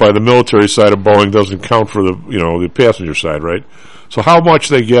developed by the military side of Boeing doesn't count for the passenger side, right? So how much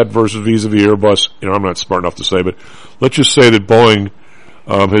they get versus vis-a-vis Airbus, I'm not smart enough to say, but let's just say that Boeing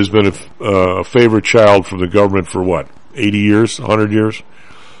has been a favorite child from the government for 80 years, 100 years?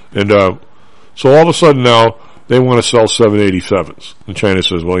 And so all of a sudden now they want to sell 787s. And China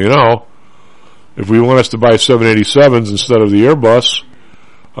says, well, if we want us to buy 787s instead of the Airbus,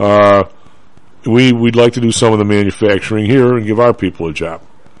 we'd like to do some of the manufacturing here and give our people a job.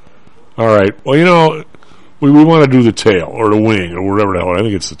 All right. Well, we want to do the tail or the wing or whatever the hell. I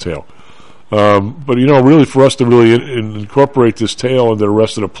think it's the tail. But really for us to really incorporate this tail into the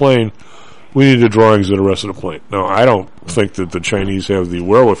rest of the plane, we need the drawings of the rest of the plane. Now, I don't think that the Chinese have the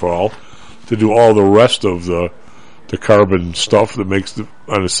wherewithal to do all the rest of the carbon stuff that makes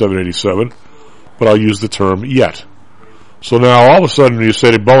on a 787, but I'll use the term yet. So now all of a sudden you say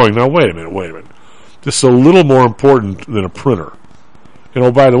to Boeing, now wait a minute. This is a little more important than a printer.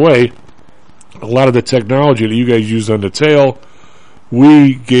 By the way, a lot of the technology that you guys used on the tail,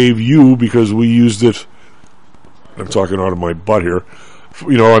 we gave you because we used it, I'm talking out of my butt here,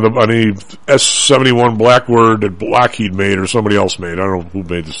 on the S-71 Blackbird that Lockheed made or somebody else made. I don't know who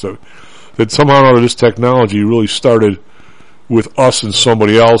made this stuff. That somehow or other this technology really started with us and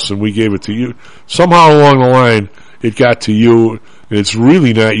somebody else, and we gave it to you. Somehow along the line, it got to you, and it's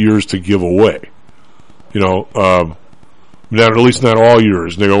really not yours to give away. Not at least not all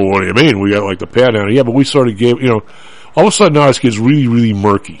yours. And they go, well, what do you mean? We got the patent on it. Yeah, but we sort of gave, all of a sudden now this gets really, really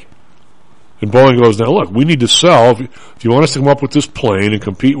murky. And Boeing goes, now look, we need to sell. If you want us to come up with this plane and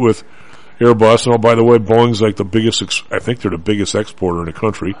compete with Airbus, and by the way, Boeing's the biggest, I think they're the biggest exporter in the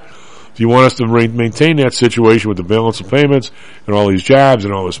country. If you want us to maintain that situation with the balance of payments and all these jobs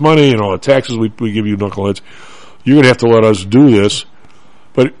and all this money and all the taxes we give you knuckleheads, you're going to have to let us do this.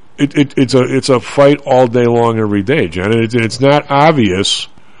 But it's a fight all day long, every day, Jen. And it's not obvious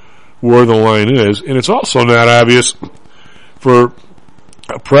where the line is, and it's also not obvious for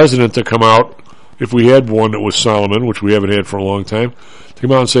a president to come out, if we had one that was Solomon, which we haven't had for a long time, to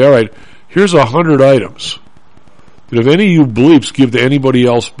come out and say, all right, here's 100 items that if any of you bleeps give to anybody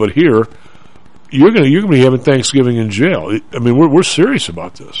else but here, you're going to be having Thanksgiving in jail. We're serious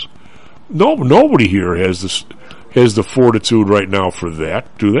about this. Nobody here has the fortitude right now for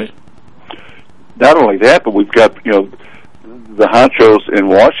that, do they? Not only that, but we've got the honchos in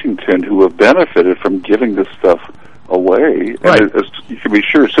Washington who have benefited from giving this stuff away. Right. And you can be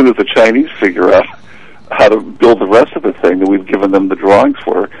sure as soon as the Chinese figure out how to build the rest of the thing that we've given them the drawings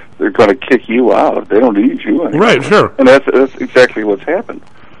for, they're going to kick you out. They don't need you anymore. Right, sure. And that's exactly what's happened.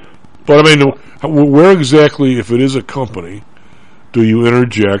 But where exactly, if it is a company, do you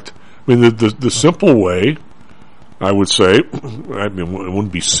interject? The simple way, I would say, it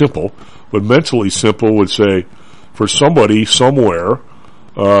wouldn't be simple, but mentally simple would say, for somebody somewhere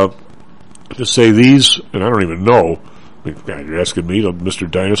to say these, and I don't even know. God, you're asking me, Mr.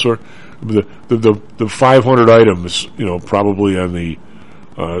 Dinosaur. The 500 items, probably on the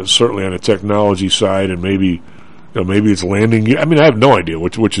certainly on the technology side, and maybe it's landing. I have no idea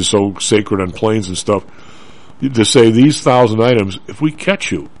which is so sacred on planes and stuff. To say these 1,000 items, if we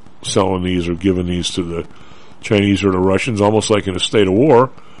catch you selling these or giving these to the Chinese or the Russians, almost like in a state of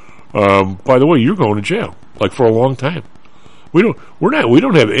war. By the way, you're going to jail, for a long time. We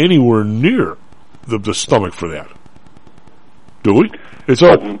don't have anywhere near the stomach for that. Do we? It's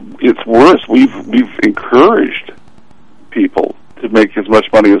worse. We've encouraged people to make as much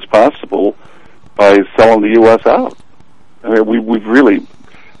money as possible by selling the U.S. out. We've really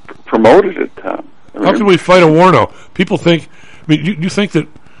promoted it, Tom. How can we fight a war now? People think. You think that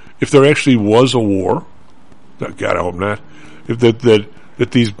if there actually was a war, God, I hope not. If that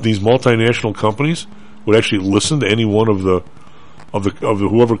these multinational companies would actually listen to any one of the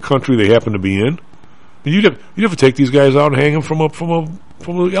whoever country they happen to be in, you'd have to take these guys out and hang them from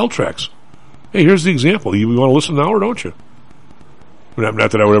the L tracks. Hey, here's the example. You want to listen now or don't you?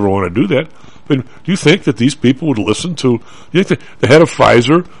 Not that I would ever want to do that. But do you think that these people would listen to? Do you think the head of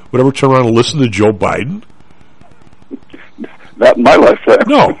Pfizer would ever turn around and listen to Joe Biden? Not in my lifetime.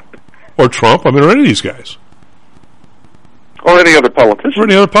 No, or Trump. Or any of these guys. Or any other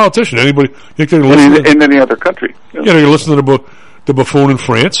politician. Anybody? You think they're listening in any other country. Yeah, they're listening to the buffoon in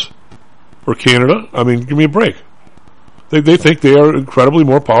France or Canada. I mean, give me a break. They think they are incredibly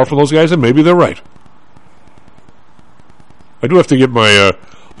more powerful than those guys, and maybe they're right. I do have to get my.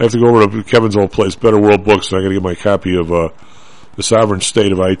 I have to go over to Kevin's old place, Better World Books, and I got to get my copy of The Sovereign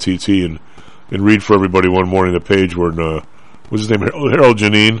State of ITT and read for everybody one morning the page where what's his name, Harold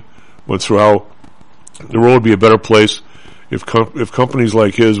Janine, went through how the world would be a better place if companies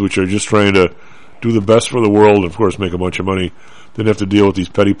like his, which are just trying to do the best for the world and of course make a bunch of money, didn't have to deal with these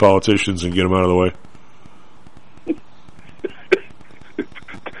petty politicians and get them out of the way.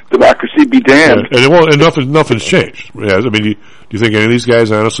 Democracy be damned. And nothing's changed. I mean, do you think any of these guys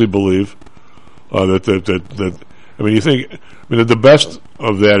honestly believe that? I mean, you think? I mean, the best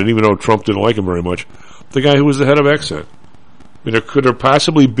of that, and even though Trump didn't like him very much, the guy who was the head of Exxon. I mean, could there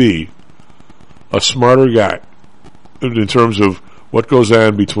possibly be a smarter guy in terms of what goes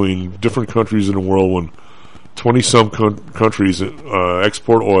on between different countries in the world when 20-some countries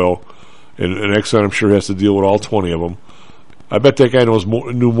export oil, and Exxon, I'm sure, has to deal with all 20 of them. I bet that guy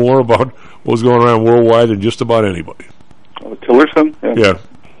knew more about what was going on worldwide than just about anybody. Tillerson? Yeah.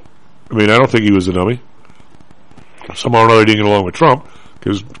 I mean, I don't think he was a dummy. Somehow or another he didn't get along with Trump,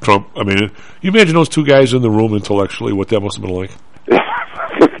 because Trump, I mean, you imagine those two guys in the room intellectually, what that must have been like?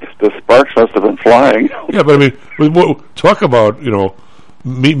 The sparks must have been flying. Yeah, but I mean, talk about,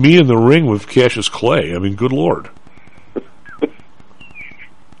 me in the ring with Cassius Clay. I mean, good Lord.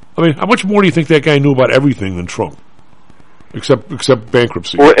 I mean, how much more do you think that guy knew about everything than Trump? Except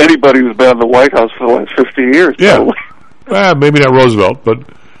bankruptcy. Or anybody who's been in the White House for the last 50 years. Yeah. Maybe not Roosevelt, but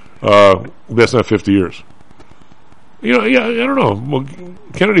that's not 50 years. I don't know. Well,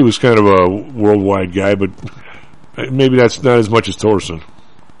 Kennedy was kind of a worldwide guy, but maybe that's not as much as Tillerson.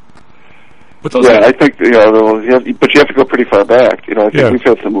 But I think but you have to go pretty far back. I think we've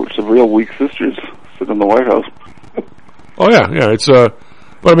had some real weak sisters sitting in the White House. Oh yeah. It's but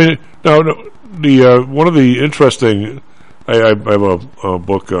I mean, the one of the interesting. I have a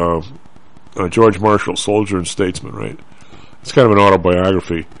book, George Marshall, Soldier and Statesman. Right, it's kind of an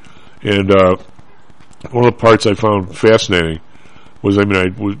autobiography, and one of the parts I found fascinating was, I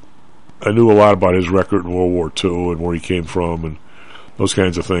knew a lot about his record in World War II and where he came from and those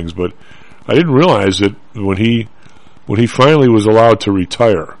kinds of things, but I didn't realize that when he finally was allowed to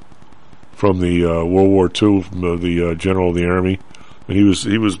retire from the World War II, from the general of the army, and he was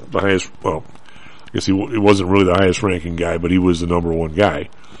the highest. Well, I guess he wasn't really the highest ranking guy, but he was the number one guy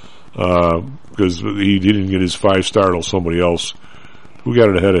because he didn't get his 5-star till somebody else. Who got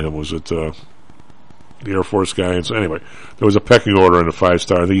it ahead of him? Was it the Air Force guy? And so anyway, there was a pecking order in the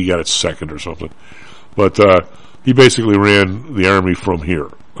 5-star. I think he got it second or something. But he basically ran the army from here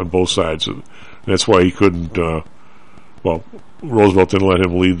on both sides. And that's why he couldn't. Roosevelt didn't let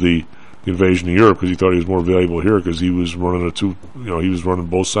him lead the invasion of Europe because he thought he was more valuable here because he was running he was running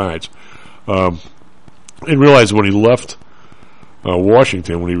both sides. And realized when he left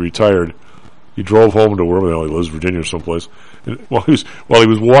Washington, when he retired, he drove home to wherever the hell he lives, Virginia or someplace. And while he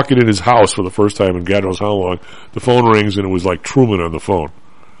was walking in his house for the first time in God knows how long, the phone rings and it was like Truman on the phone.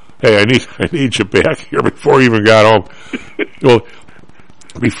 Hey, I need you back here before he even got home. Well,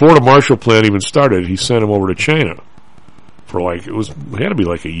 before the Marshall Plan even started, he sent him over to China for it had to be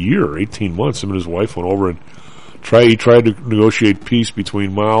like a year, 18 months. Him and his wife went over and he tried to negotiate peace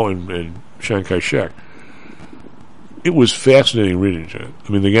between Mao and Chiang Kai-shek. It was fascinating reading it.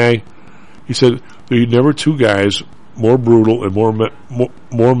 I mean, the guy, he said there were never two guys more brutal and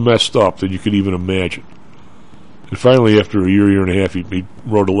more messed up than you could even imagine. And finally, after a year and a half, he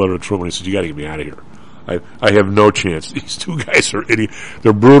wrote a letter to Truman. He said, "You got to get me out of here. I have no chance. These two guys are idiots.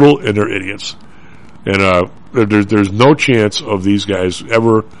 They're brutal and they're idiots. And there's no chance of these guys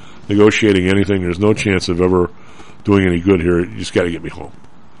ever negotiating anything. There's no chance of ever doing any good here. You just got to get me home."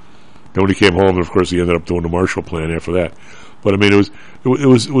 And when he came home, of course, he ended up doing the Marshall Plan after that. But I mean, it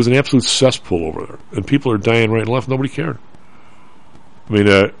was an absolute cesspool over there, and people are dying right and left. Nobody cared. I mean,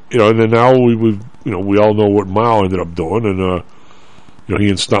 and then now we all know what Mao ended up doing, and he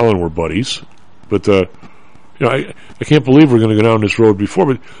and Stalin were buddies. But I can't believe we're going to go down this road before.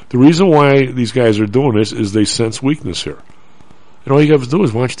 But the reason why these guys are doing this is they sense weakness here. And all you have to do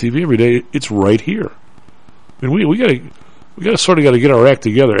is watch TV every day. It's right here. I mean, we got to get our act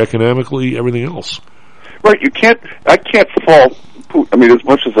together economically, everything else. Right, I can't fault Putin. I mean, as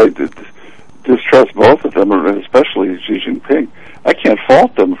much as I distrust both of them, and especially Xi Jinping, I can't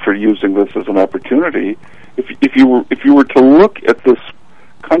fault them for using this as an opportunity. If you were to look at this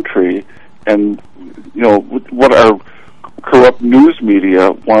country and what our corrupt news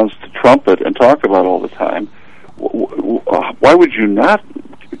media wants to trumpet and talk about all the time, why would you not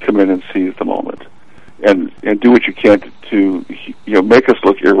come in and seize the moment and do what you can to make us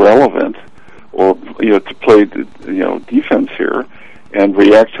look irrelevant, or to play defense here and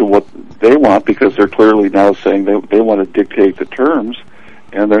react to what they want, because they're clearly now saying they want to dictate the terms,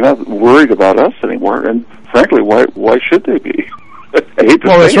 and they're not worried about us anymore. And frankly, why should they be? I hate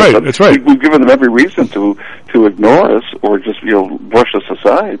to say it, but that's right. We've given them every reason to ignore us or just brush us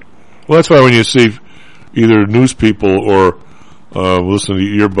aside. Well, that's why when you see either news people or listen to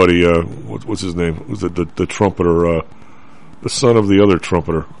your buddy, what's his name? Was it the trumpeter? The son of the other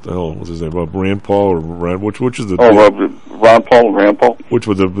trumpeter. What the hell was his name? Rand Paul or Rand? Which is the? Ron Paul and Rand Paul. Which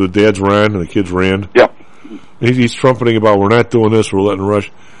was the dad's Rand and the kid's Rand? Yeah. He's trumpeting about we're not doing this, we're letting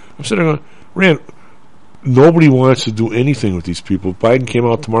Russia. I'm sitting there going, Rand, nobody wants to do anything with these people. Biden came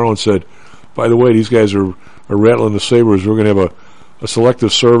out tomorrow and said, by the way, these guys are rattling the sabers. We're going to have a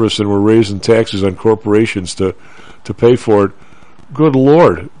selective service, and we're raising taxes on corporations to pay for it. Good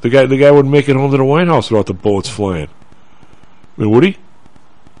Lord, the guy wouldn't make it home to the White House without the bullets flying. I mean, would he?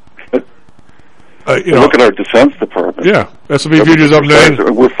 Look at our Defense Department. Yeah, S&P futures up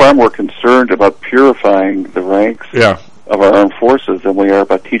 9. We're far more concerned about purifying the ranks of our armed forces than we are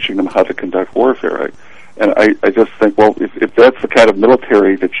about teaching them how to conduct warfare. I just think, well, if that's the kind of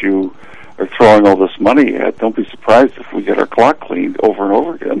military that you are throwing all this money at, don't be surprised if we get our clock cleaned over and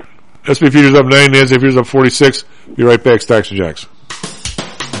over again. S&P futures up 9, NASDAQ futures up 46. Be right back, Stocks and Jocks.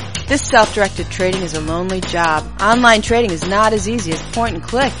 This self-directed trading is a lonely job. Online trading is not as easy as point and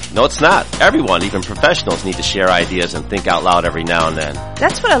click. No, it's not. Everyone, even professionals, need to share ideas and think out loud every now and then.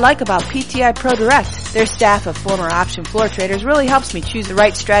 That's what I like about PTI Pro Direct. Their staff of former option floor traders really helps me choose the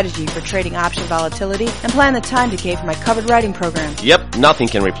right strategy for trading option volatility and plan the time decay for my covered writing program. Yep, nothing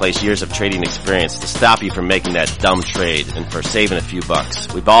can replace years of trading experience to stop you from making that dumb trade and for saving a few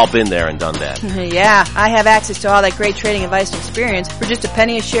bucks. We've all been there and done that. Yeah, I have access to all that great trading advice and experience for just a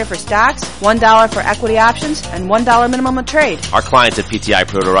penny a share for stocks, $1 for equity options, and $1 minimum a trade. Our clients at PTI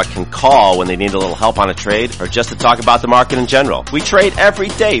Pro Direct can call when they need a little help on a trade or just to talk about the market in general. We trade every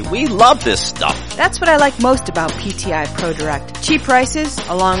day. We love this stuff. That's what I like most about PTI Pro Direct. Cheap prices,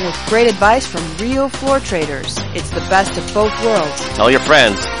 along with great advice from real floor traders. It's the best of both worlds. Tell your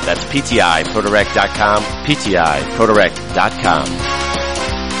friends. That's PTIProDirect.com, PTIProDirect.com.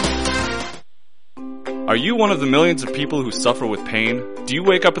 Are you one of the millions of people who suffer with pain? Do you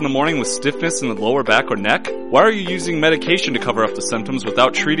wake up in the morning with stiffness in the lower back or neck? Why are you using medication to cover up the symptoms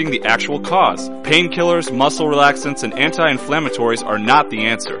without treating the actual cause? Painkillers, muscle relaxants, and anti-inflammatories are not the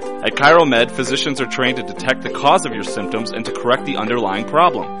answer. At ChiroMed, physicians are trained to detect the cause of your symptoms and to correct the underlying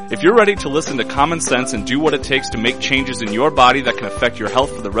problem. If you're ready to listen to common sense and do what it takes to make changes in your body that can affect your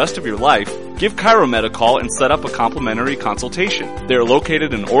health for the rest of your life, give ChiroMed a call and set up a complimentary consultation. They are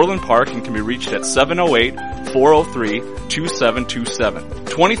located in Orland Park and can be reached at 708-403-2727.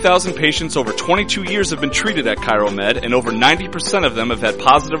 20,000 patients over 22 years have been treated at ChiroMed, and over 90% of them have had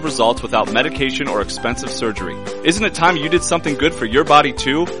positive results without medication or expensive surgery. Isn't it time you did something good for your body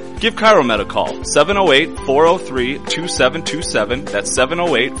too? Give ChiroMed a call, 708-403-2727. That's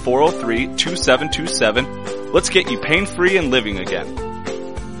 708-403-2727. Let's get you pain-free and living again.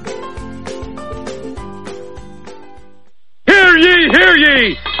 Hear ye, hear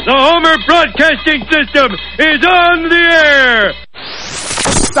ye! The Homer Broadcasting System is on the air!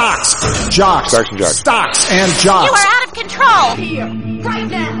 Stocks, jocks, Stocks and Jocks. Stocks and jocks. You are out of control! Here, right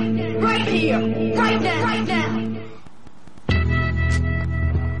now, right here, right now, right now.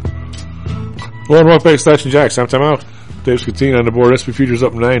 Well, welcome back to Stocks and Jocks. Time out. Dave Scatini on the board. SP futures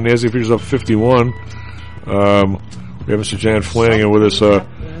up 9, NASDAQ futures up 51. We have Mr. John Flanagan with us.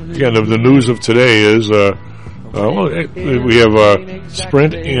 Again, the news of today is we have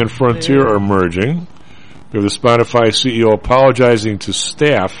Sprint and Frontier are merging. We have the Spotify CEO apologizing to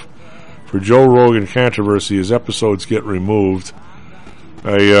staff for Joe Rogan controversy as episodes get removed.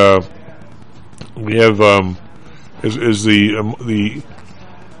 We have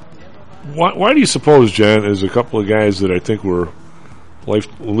why do you suppose, Jan, is a couple of guys that I think were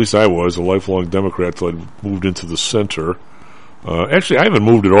at least I was a lifelong Democrat till I moved into the center. Actually, I haven't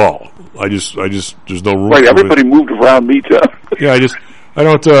moved at all. I just there's no room. Right, everybody moved around me, John. Yeah, I just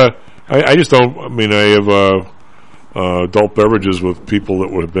don't. I mean, I have adult beverages with people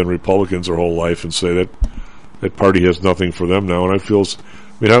that would have been Republicans their whole life and say that party has nothing for them now. And I feel,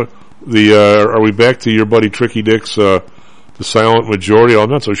 are we back to your buddy Tricky Dick's the silent majority? I'm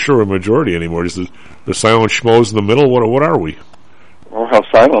not so sure a majority anymore. Just the silent schmoes in the middle. What are we? Or how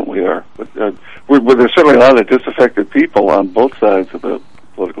silent we are. But there's certainly a lot of disaffected people on both sides of the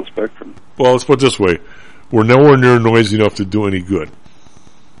political spectrum. Well, let's put it this way: we're nowhere near noisy enough to do any good.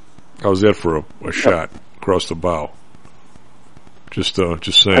 How's that for a shot across the bow? Just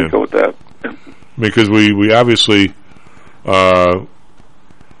saying. I'd go with that. Because we obviously I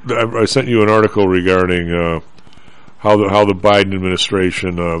sent you an article regarding how the Biden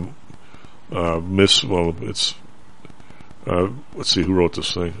administration it's let's see who wrote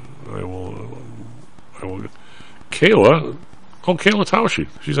this thing. I will Kayla Tausche.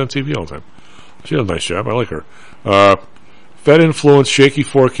 She's on TV all the time. She does a nice job. I like her. Fed influence, shaky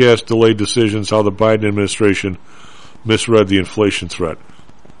forecast, delayed decisions, how the Biden administration misread the inflation threat.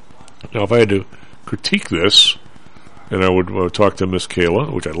 Now, if I had to critique this, and I would talk to Miss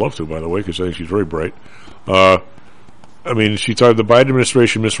Kayla, which I'd love to, by the way, because I think she's very bright. She thought the Biden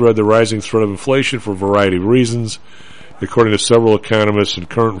administration misread the rising threat of inflation for a variety of reasons, according to several economists and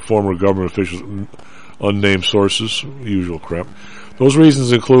current and former government officials, unnamed sources, usual crap. Those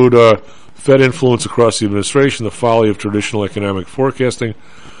reasons include Fed influence across the administration, the folly of traditional economic forecasting,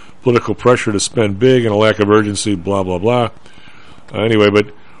 political pressure to spend big, and a lack of urgency, blah, blah, blah. Anyway, but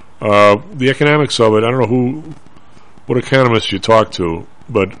the economics of it, I don't know what economists you talk to,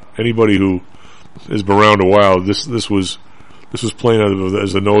 but anybody who has been around a while, this was plain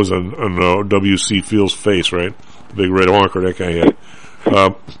as the nose on W.C. Field's face, right? The big red honker that guy had.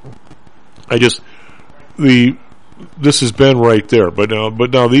 This has been right there, but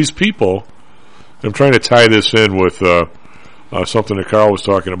now these people, I'm trying to tie this in with something that Carl was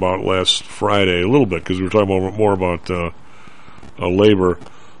talking about last Friday a little bit, because we were talking more about labor.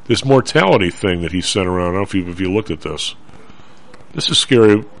 This mortality thing that he sent around, I don't know if you looked at this. This is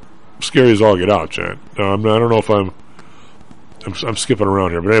scary as all get out, John. Now, I don't know if I'm skipping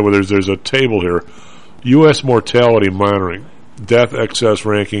around here, but anyway, there's a table here. U.S. mortality monitoring, death excess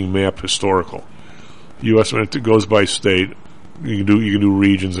ranking map historical. U.S. it goes by state. You can do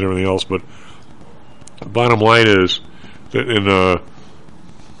regions and everything else, but bottom line is that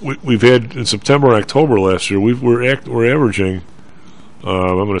we've had in September, October last year, we're averaging.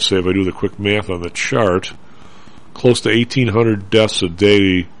 I'm going to say, if I do the quick math on the chart, close to 1,800 deaths a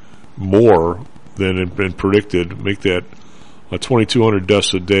day more than had been predicted. Make that 2,200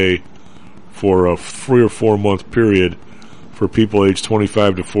 deaths a day for a 3 or 4 month period for people aged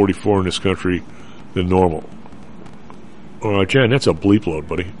 25 to 44 in this country than normal. Jan, that's a bleep load,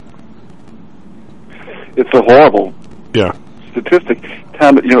 buddy. It's a horrible statistic.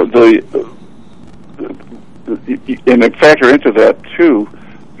 Tom, and factor into that too,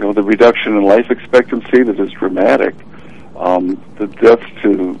 the reduction in life expectancy that is dramatic. The deaths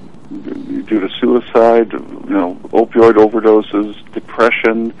due to suicide, opioid overdoses,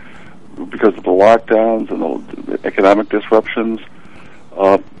 depression because of the lockdowns and the economic disruptions.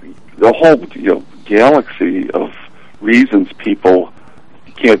 The whole galaxy of reasons people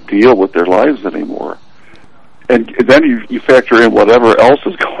can't deal with their lives anymore. And then you factor in whatever else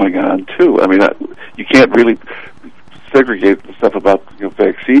is going on too. I mean, you can't really segregate the stuff about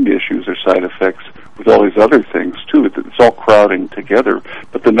vaccine issues or side effects with all these other things too. It's all crowding together,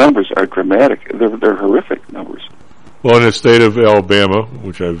 but the numbers are dramatic. They're horrific numbers. Well, in the state of Alabama,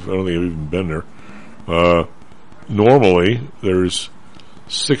 which I don't think I've even been there, normally there's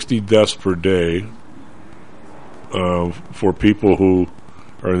 60 deaths per day for people who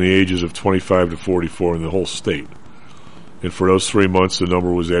are in the ages of 25 to 44 in the whole state. And for those 3 months, the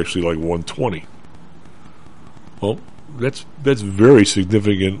number was actually like 120. Well, that's very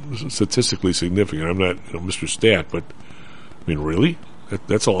significant, statistically significant. I'm not Mr. Stat, but I mean, really?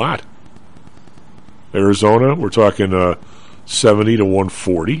 That's a lot. Arizona, we're talking 70 to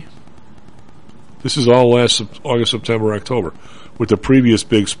 140. This is all last August, September, October, with the previous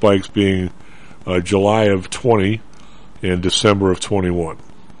big spikes being July of 20 and December of 21.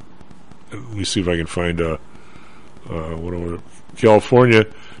 Let me see if I can find California.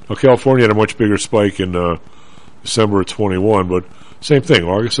 Now, California had a much bigger spike in December of 21, but same thing,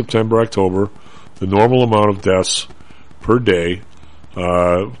 August, September, October, the normal amount of deaths per day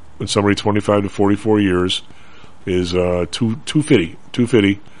in somebody 25 to 44 years is 250,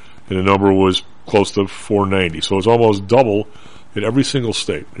 and the number was close to 490. So it's almost double in every single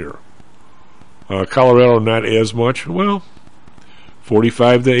state here. Colorado, not as much. Well,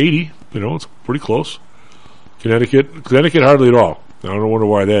 45 to 80. It's pretty close. Connecticut hardly at all. I don't wonder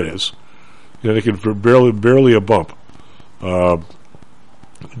why that is. Connecticut barely a bump.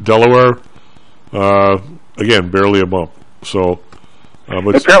 Delaware, again, barely a bump. So,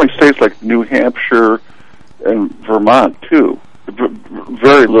 but apparently states like New Hampshire and Vermont too,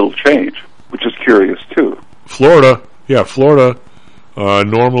 very little change, which is curious too. Florida,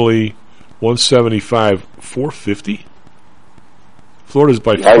 normally 175, 450. Florida's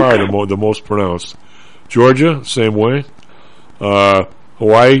by far the most pronounced. Georgia, same way.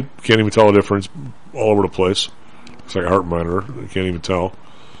 Hawaii, can't even tell the difference. All over the place. It's like a heart monitor. Can't even tell.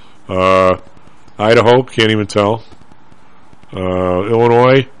 Idaho, can't even tell.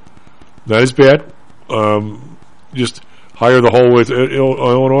 Illinois, not as bad. Just higher the whole way.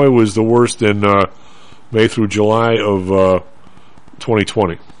 Illinois was the worst in May through July of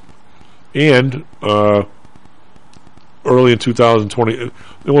 2020. And early in 2020,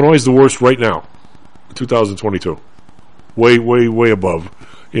 Illinois is the worst right now, 2022. Way, way, way above.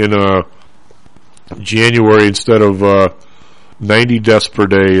 In January, instead of 90 deaths per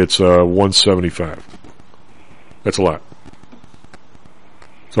day, it's 175. That's a lot.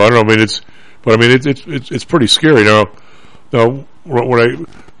 So I don't know. I mean, it's pretty scary. Now, when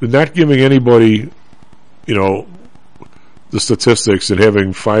not giving anybody, the statistics and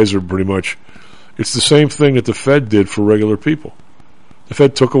having Pfizer pretty much, it's the same thing that the Fed did for regular people. The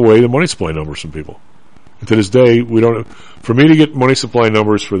Fed took away the money supply numbers from people. And to this day, for me to get money supply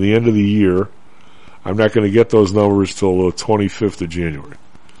numbers for the end of the year, I'm not going to get those numbers till the 25th of January.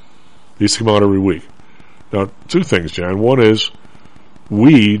 These come out every week. Now, two things, John. One is,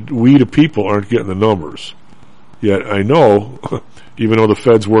 we the people aren't getting the numbers. Yet I know, even though the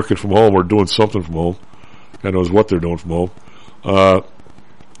Fed's working from home or doing something from home, God knows what they're doing from home,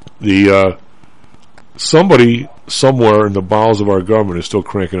 somebody somewhere in the bowels of our government is still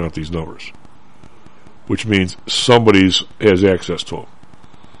cranking out these numbers, which means somebody has access to them.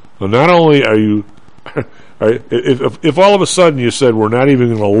 Now, not only are you, if all of a sudden you said we're not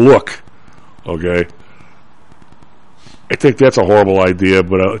even going to look, okay, I think that's a horrible idea,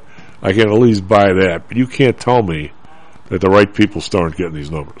 but I can at least buy that. But you can't tell me that the right people still aren't getting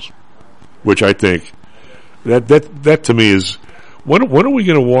these numbers, which I think that to me is, when are we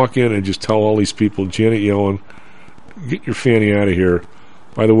going to walk in and just tell all these people, Janet Yellen, get your fanny out of here.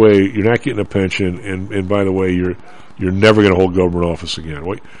 By the way, you're not getting a pension, and by the way, you're never going to hold government office again.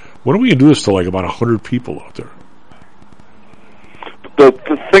 When are we going to do this to like about 100 people out there? The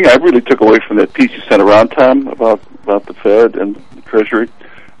thing I really took away from that piece you sent around, Tom, about the Fed and the Treasury,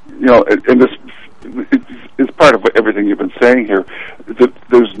 and this is part of everything you've been saying here.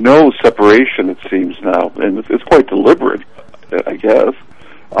 There's no separation, it seems now, and it's quite deliberate, I guess,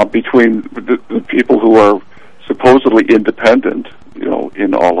 between the people who are supposedly independent,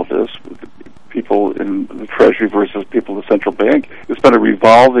 in all of this, people in the Treasury versus people in the central bank. It's been a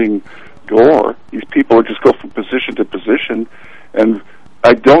revolving door. These people just go from position to position, and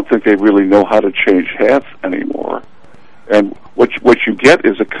I don't think they really know how to change hats anymore. And what you get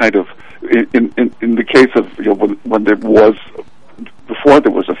is a kind of, in the case of when there was, before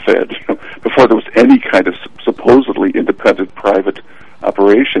there was a Fed, before there was any kind of supposedly independent private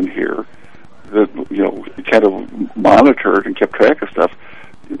operation here that kind of monitored and kept track of stuff,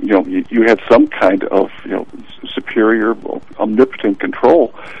 you had some kind of superior, omnipotent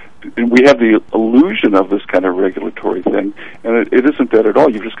control. And we have the illusion of this kind of regulatory thing, and it isn't that at all.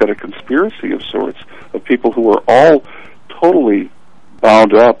 You've just got a conspiracy of sorts of people who are all totally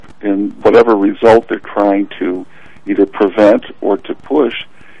bound up in whatever result they're trying to either prevent or to push.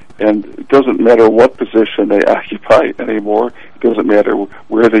 And it doesn't matter what position they occupy anymore. It doesn't matter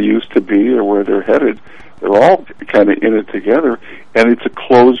where they used to be or where they're headed. They're all kind of in it together, and it's a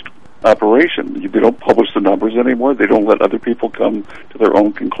closed operation. They don't publish the numbers anymore. They don't let other people come to their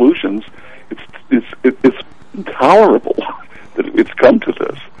own conclusions. It's intolerable that it's come to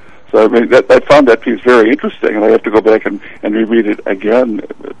this. So I mean, I found that piece very interesting, and I have to go back and reread it again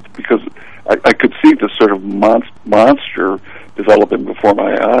because I could see this sort of monster developing before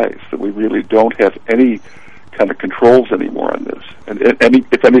my eyes, that we really don't have any kind of controls anymore on this. And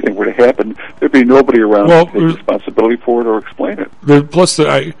if anything were to happen, there'd be nobody around to take responsibility for it or explain it. Plus,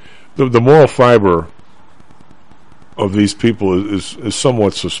 the moral fiber of these people is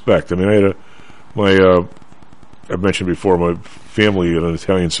somewhat suspect. I mean, I've mentioned before, my family on the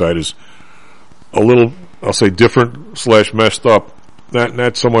Italian side is a little, I'll say, different / messed up.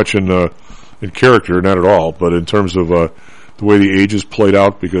 Not so much in character, not at all, but in terms of the way the ages played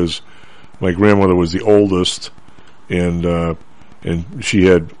out, because my grandmother was the oldest, and she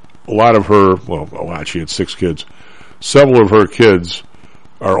had a lot of her, she had 6 kids. Several of her kids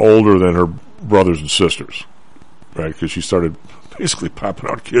are older than her brothers and sisters, right? Because she started basically popping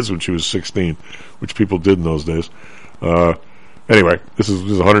out kids when she was 16, which people did in those days. Anyway, this is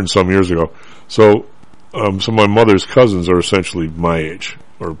 100 and some years ago. So my mother's cousins are essentially my age,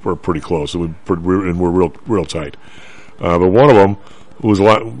 or pretty close, and we're real tight. But one of them was a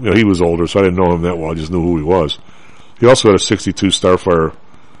lot, he was older, so I didn't know him that well. I just knew who he was. He also had a 62 Starfire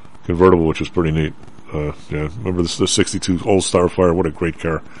convertible, which was pretty neat. Remember the 62 old Starfire? What a great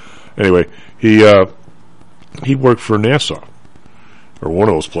car. Anyway, he worked for NASA, or one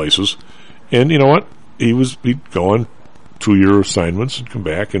of those places, and you know what? He'd go on 2-year assignments and come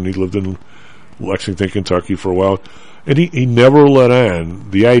back, and he lived in Lexington, Kentucky for a while. And he never let on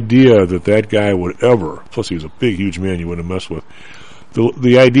the idea that guy would ever, plus he was a big, huge man you wouldn't mess with,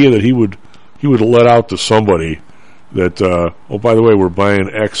 the idea that he would let out to somebody that, oh, by the way, we're buying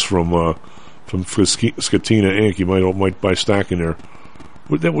X from Scatina Inc. You might buy stock in there.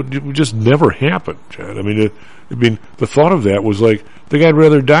 That would just never happen, John. I mean, the thought of that was like, the guy'd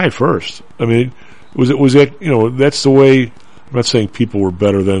rather die first. I mean, it was that, that's the way. I'm not saying people were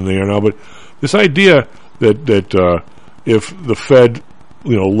better than they are now, but this idea that if the Fed,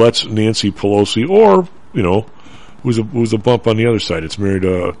 lets Nancy Pelosi, or who's a bump on the other side, it's married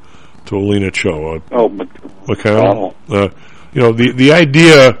to Alina Cho. McConnell. The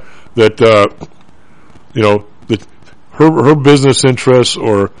idea that that her business interests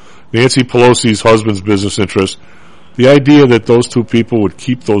or Nancy Pelosi's husband's business interests, the idea that those two people would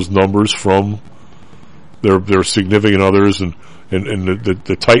keep those numbers from their significant others and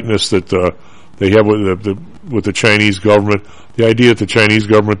the tightness that they have with the Chinese government, the idea that the Chinese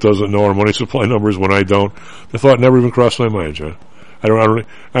government doesn't know our money supply numbers when I don't, the thought never even crossed my mind, John. I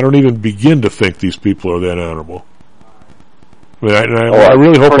don't even begin to think these people are that honorable. I mean, I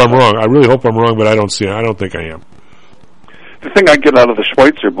really hope I'm wrong. I really hope I'm wrong, but I don't think I am. The thing I get out of the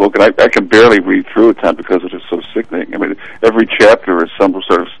Schweitzer book, and I can barely read through it, Tom, because it is so sickening. I mean, every chapter is some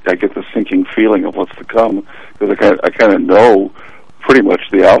sort of, I get the sinking feeling of what's to come, because I kind of know pretty much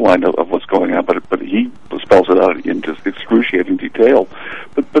the outline of what's going on, but he spells it out in just excruciating detail.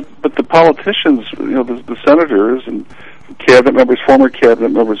 But the politicians, the senators and cabinet members, former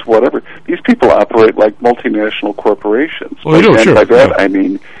cabinet members, whatever, these people operate like multinational corporations. Well, they do, and sure. By that I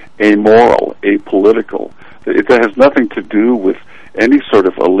mean amoral, apolitical. It has nothing to do with any sort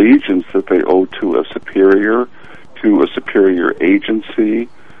of allegiance that they owe to a superior agency,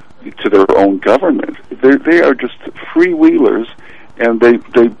 to their own government. They are just freewheelers, and they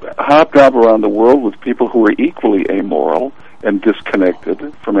hobnob around the world with people who are equally amoral and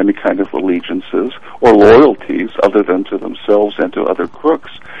disconnected from any kind of allegiances or loyalties other than to themselves and to other crooks.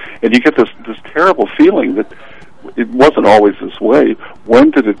 And you get this terrible feeling that it wasn't always this way.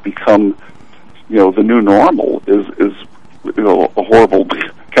 When did it become, the new normal is a horrible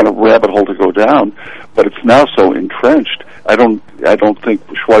kind of rabbit hole to go down, but it's now so entrenched. I don't think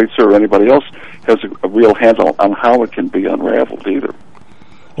Schweitzer or anybody else has a real handle on how it can be unraveled either.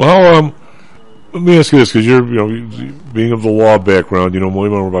 Well, let me ask you this, because you're, being of the law background, way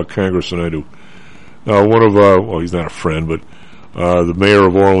more about Congress than I do. One of, he's not a friend, but the mayor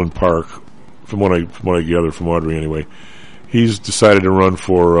of Orland Park, from what I gather from Audrey anyway, he's decided to run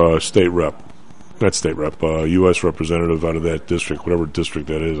for state rep. Not state rep, U.S. representative out of that district, whatever district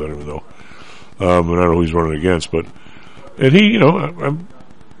that is, I don't even know. And I don't know who he's running against, and he,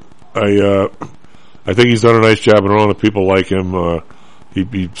 I think he's done a nice job in Orland. The people like him.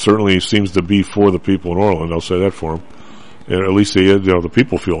 He certainly seems to be for the people in Orland. I'll say that for him. And at least the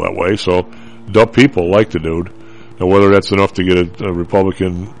people feel that way. So, the people like the dude. Now, whether that's enough to get a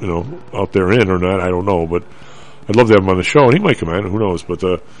Republican, out there in or not, I don't know. But I'd love to have him on the show, and he might come in. Who knows? But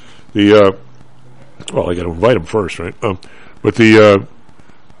well, I got to invite him first, right? But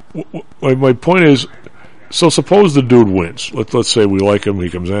my point is, so suppose the dude wins. Let's say we like him. He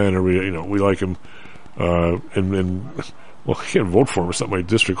comes in, or we like him, and well, I can't vote for him. It's not my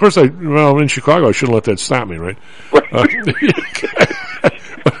district. Of course, I'm in Chicago. I shouldn't let that stop me, right?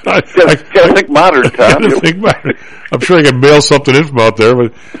 Gotta think modern, Tom. Gotta think modern. I'm sure I can mail something in from out there,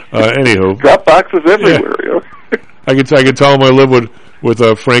 but anywho, drop boxes everywhere. Yeah. I can tell him I live with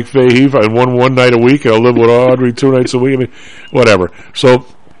Frank Fahey and one night a week, and I live with Audrey 2 nights a week. I mean, whatever. So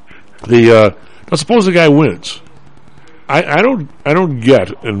now suppose the guy wins. I don't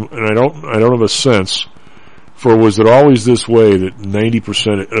get, and I don't have a sense for, was it always this way that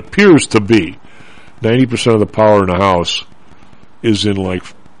 90%, it appears to be 90% of the power in the House is in like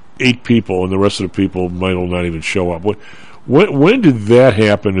 8 people, and the rest of the people might not even show up. When did that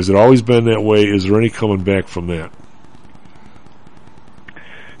happen? Has it always been that way? Is there any coming back from that?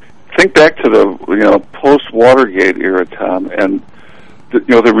 Think back to the post Watergate era, Tom, and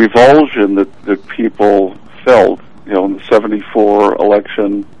the revulsion that people felt in the 74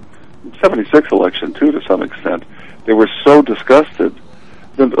 election, 76 election too, to some extent. They were so disgusted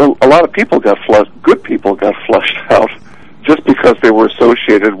that a lot of people got good people got flushed out just because they were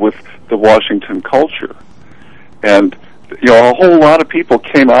associated with the Washington culture. And a whole lot of people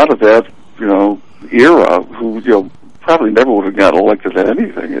came out of that era who probably never would have got elected to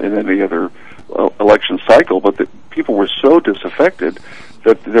anything in any other election cycle, but people were so disaffected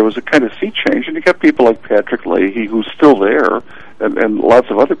that there was a kind of sea change, and you got people like Patrick Leahy, who's still there, and lots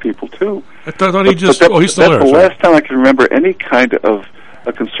of other people too. I thought he's still there. That's the last time I can remember any kind of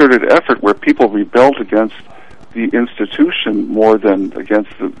a concerted effort where people rebelled against the institution more than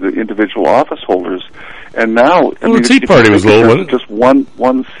against the individual office holders. And now, the Tea Party was low, just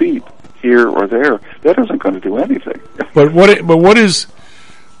one seat here or there, that isn't going to do anything. But what is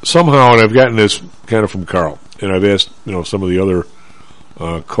somehow, and I've gotten this kind of from Carl, and I've asked some of the other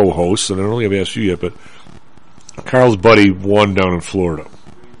co-hosts, and I don't think I've asked you yet, but Carl's buddy won down in Florida,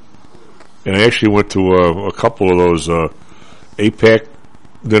 and I actually went to a couple of those APAC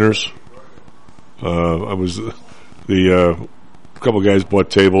dinners. I was the couple of guys bought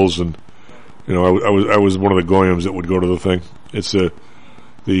tables, and I was one of the goyams that would go to the thing. It's the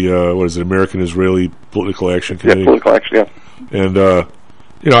what is it, American Israeli Political Action Committee? Yeah, Political Action, yeah. And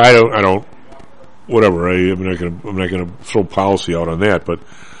I don't whatever. I'm not gonna throw policy out on that, but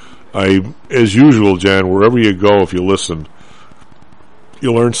as usual, John, wherever you go, if you listen,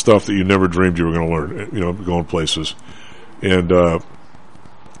 you learn stuff that you never dreamed you were going to learn. Going places, and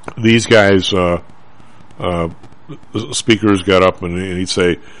these guys, speakers got up and he'd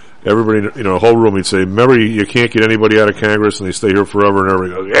say, everybody, a whole room, he'd say, remember, you can't get anybody out of Congress and they stay here forever, and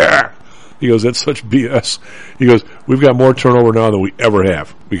everybody goes, yeah! He goes, that's such BS. He goes, we've got more turnover now than we ever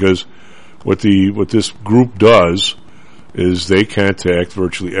have, because what this group does is they contact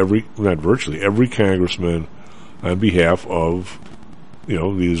every congressman on behalf of,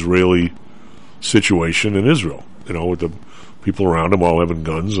 the Israeli situation in Israel, with the people around them all having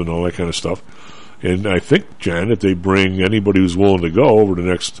guns and all that kind of stuff. And I think, John, that they bring anybody who's willing to go over the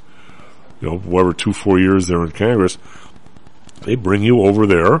next, 2-4 years they're in Congress, they bring you over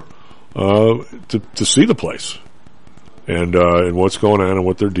there to see the place and what's going on and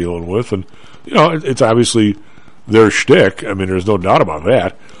what they're dealing with. And, it's obviously their shtick. I mean, there's no doubt about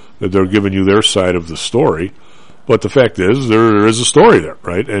that they're giving you their side of the story. But the fact is, there is a story there,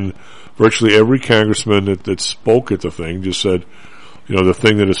 right? And virtually every congressman that spoke at the thing just said, the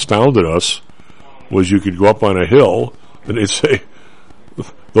thing that astounded us was you could go up on a hill and they'd say,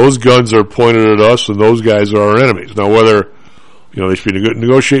 those guns are pointed at us and those guys are our enemies. Now, whether, they should be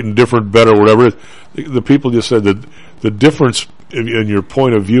negotiating different, better, whatever, the people just said that the difference in your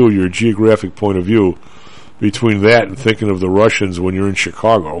point of view, your geographic point of view, between that and thinking of the Russians when you're in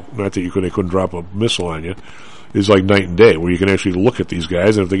Chicago, not that they couldn't drop a missile on you, is like night and day, where you can actually look at these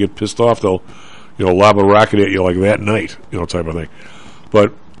guys, and if they get pissed off, they'll, lob a rocket at you like that night, type of thing.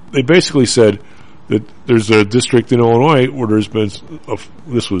 But they basically said that there's a district in Illinois where there's been,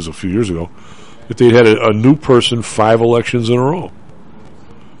 this was a few years ago, that they'd had a new person 5 elections in a row.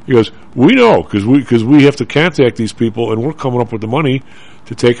 He goes, we know, because we have to contact these people, and we're coming up with the money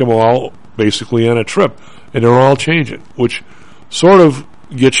to take them all basically on a trip, and they're all changing, which sort of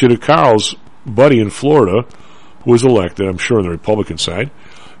gets you to Carl's buddy in Florida, who was elected, I'm sure, on the Republican side.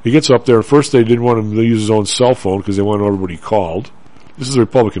 He gets up there. First, they didn't want him to use his own cell phone because they wanted everybody called. This is the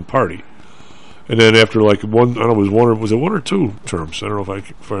Republican Party. And then after was it 1 or 2 terms? I don't know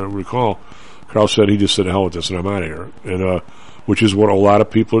if I recall. Carl said he just said, hell with this, and I'm out of here. And which is what a lot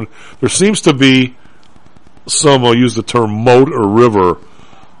of people. There seems to be some, I'll use the term moat or river,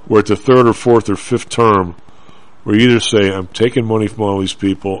 where it's the 3rd or 4th or 5th term, where you either say, I'm taking money from all these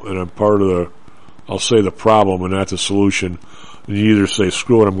people, and I'm part of the problem and not the solution. And you either say,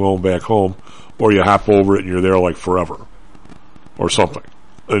 screw it, I'm going back home, or you hop over it and you're there like forever, or something.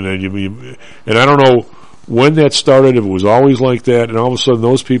 And then and I don't know when that started, if it was always like that, and all of a sudden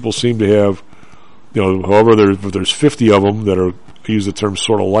those people seem to have, however, there's 50 of them that are, I use the term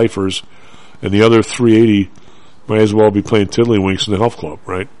sort of lifers, and the other 380 might as well be playing tiddlywinks in the health club,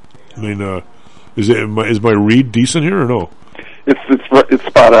 right? I mean, is my read decent here or no? It's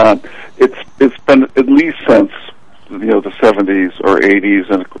spot on. It's been at least since the 70s or 80s,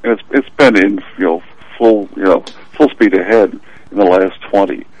 and it's been in full speed ahead in the last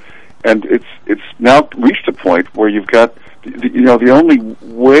 20, and it's now reached a point where you've got the only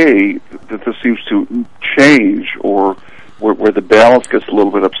way that this seems to change, or where the balance gets a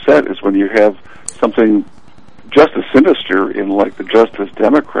little bit upset, is when you have something just as sinister in like the Justice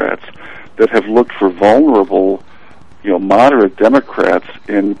Democrats that have looked for vulnerable, moderate Democrats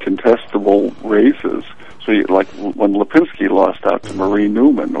in contestable races. So, like when Lipinski lost out to Marie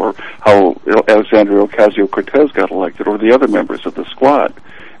Newman, or how Alexandria Ocasio-Cortez got elected, or the other members of the squad.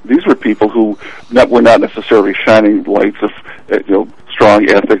 These were people who were not necessarily shining lights of strong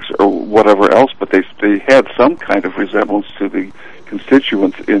ethics or whatever else, but they had some kind of resemblance to the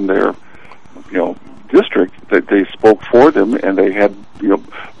constituents in their district, that they spoke for them, and they had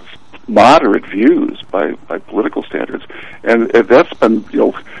moderate views by political standards, and that's been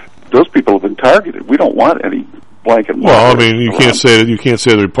those people have been targeted. We don't want any blanket. Well, I mean, you can't say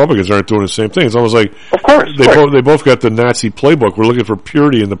the Republicans aren't doing the same thing. It's almost like, of course, they both got the Nazi playbook. We're looking for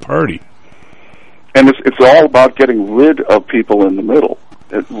purity in the party, and it's all about getting rid of people in the middle.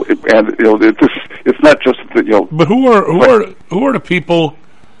 And it's not just that, But who are the people?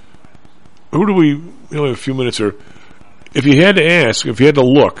 Who do we? We only have a few minutes here. If you had to ask, if you had to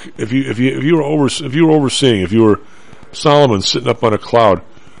look, if you were overseeing, if you were Solomon sitting up on a cloud,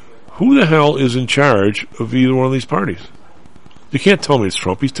 who the hell is in charge of either one of these parties? You can't tell me it's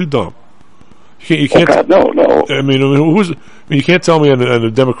Trump. He's too dumb. You can't. Oh God, no. I mean, you can't tell me on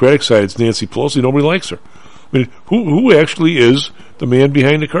the Democratic side it's Nancy Pelosi. Nobody likes her. I mean, who actually is the man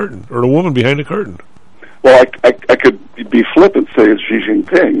behind the curtain or the woman behind the curtain? Well, I could be flippant, say it's Xi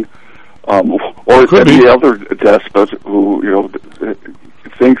Jinping, or any other despot who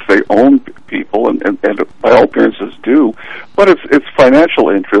thinks they own people, and by all appearances do. But it's financial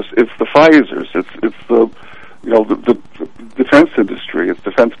interests. It's the Pfizers. It's the defense industry. It's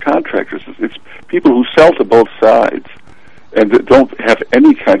defense contractors. It's people who sell to both sides and that don't have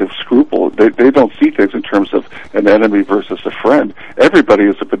any kind of scruple. They don't see things in terms of an enemy versus a friend. Everybody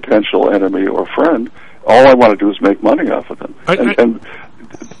is a potential enemy or friend. All I want to do is make money off of them. And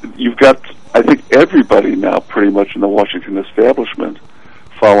you've got, I think, everybody now pretty much in the Washington establishment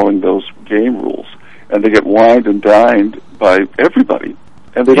following those game rules. And they get wined and dined by everybody.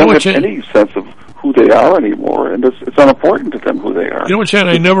 And they don't have any sense of who they are anymore, and it's unimportant to them who they are. You know what, Chad?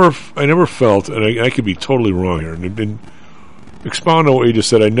 I never felt, and I could be totally wrong here, and expound on what you just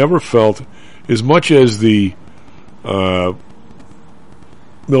said. I never felt as much as the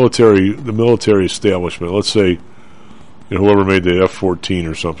military establishment. Let's say, whoever made the F-14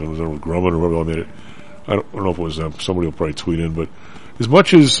 or something, was it Grumman or whoever made it? I don't know if it was them. Somebody will probably tweet in, but as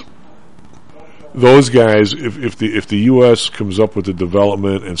much as those guys, if the U.S. comes up with the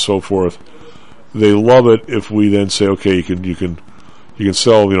development and so forth, they love it if we then say, okay, you can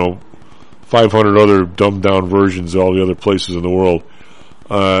sell 500 other dumbed down versions of all the other places in the world.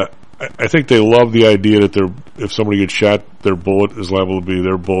 I think they love the idea that if somebody gets shot, their bullet is liable to be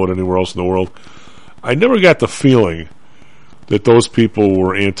their bullet anywhere else in the world. I never got the feeling that those people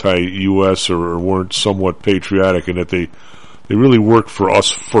were anti-U.S. or weren't somewhat patriotic, and that they really worked for us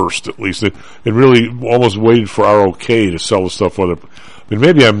first, at least, and really almost waited for our okay to sell the stuff.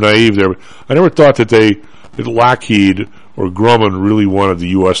 Maybe I'm naive there, but I never thought that Lockheed or Grumman really wanted the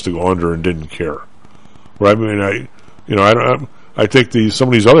U.S. to go under and didn't care. Right? I think some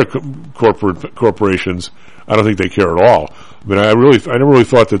of these other corporations, I don't think they care at all. I never really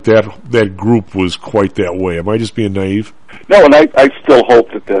thought that group was quite that way. Am I just being naive? No, and I still hope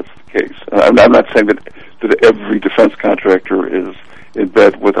that that's the case. I'm not saying that every defense contractor is in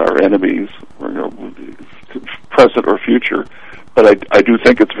bed with our enemies, or present or future. But I do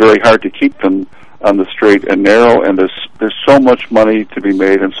think it's very hard to keep them on the straight and narrow, and there's so much money to be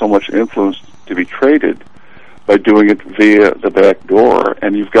made and so much influence to be traded by doing it via the back door.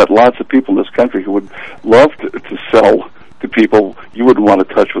 And you've got lots of people in this country who would love to sell to people you wouldn't want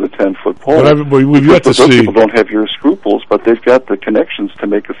to touch with a 10-foot pole. But we've yet to see. Those people don't have your scruples, but they've got the connections to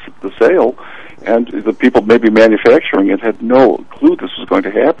make the sale. And the people maybe manufacturing it had no clue this was going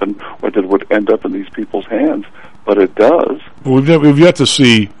to happen, or that it would end up in these people's hands. But it does. We've yet to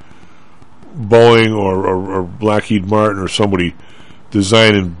see Boeing or Lockheed Martin or somebody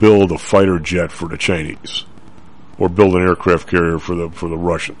design and build a fighter jet for the Chinese, or build an aircraft carrier for the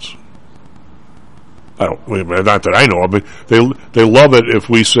Russians. Not that I know of, but they love it if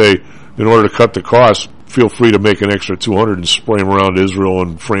we say, in order to cut the cost, feel free to make an extra 200 and spray them around Israel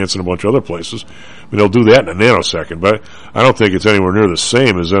and France and a bunch of other places. They'll do that in a nanosecond, but I don't think it's anywhere near the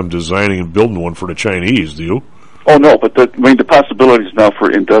same as them designing and building one for the Chinese. Do you? Oh no, but the possibilities now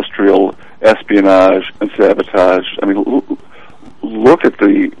for industrial espionage and sabotage. Look at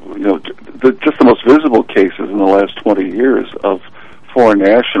just the most visible cases in the last 20 years of foreign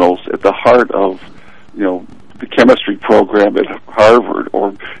nationals at the heart of the chemistry program at Harvard,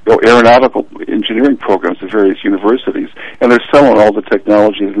 or aeronautical engineering programs at various universities, and they're selling all the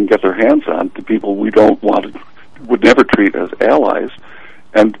technology they can get their hands on to people we would never treat as allies.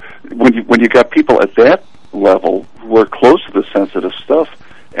 And when you got people at that level who are close to the sensitive stuff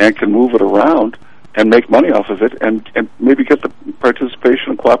and can move it around and make money off of it, and maybe get the participation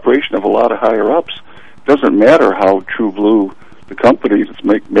and cooperation of a lot of higher ups, doesn't matter how true blue the company that's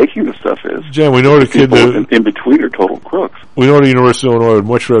making the stuff is. Jan, we know the kid in between are total crooks. We know the University of Illinois would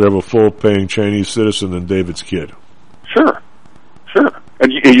much rather have a full-paying Chinese citizen than David's kid. Sure.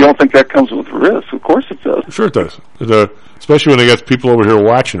 And you don't think that comes with risk? Of course it does. Sure it does. Especially when they got people over here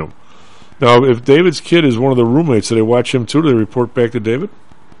watching them. Now, if David's kid is one of the roommates, do they watch him too? Do they report back to David?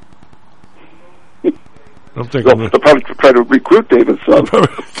 I'm thinking they'll probably try to recruit Davidson.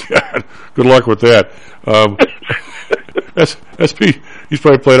 God, good luck with that. SP, he's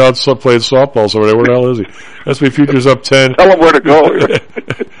probably played softball somewhere. Where the hell is he? SP futures up 10. Tell him where to go.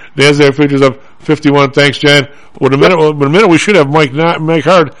 NASDAQ futures up 51. Thanks, Jan. With a minute, we should have Mike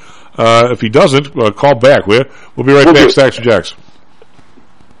Hard. If he doesn't, call back. We'll be right back. Stacks and Jacks.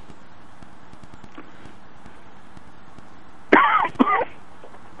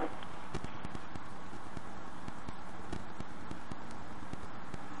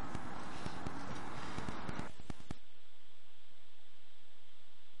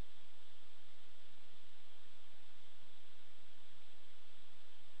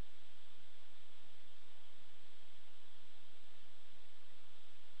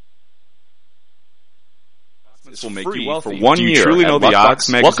 This will make you wealthy for 1 year. Do you truly know the odds?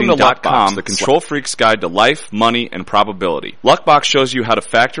 Welcome to Luckbox, the control freak's guide to life, money, and probability. Luckbox shows you how to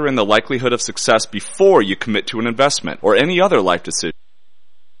factor in the likelihood of success before you commit to an investment or any other life decision.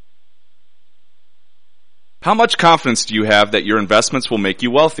 How much confidence do you have that your investments will make you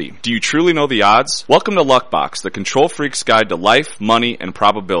wealthy? Do you truly know the odds? Welcome to Luckbox, the control freak's guide to life, money, and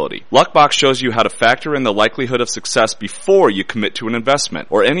probability. Luckbox shows you how to factor in the likelihood of success before you commit to an investment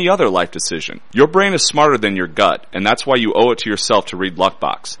or any other life decision. Your brain is smarter than your gut, and that's why you owe it to yourself to read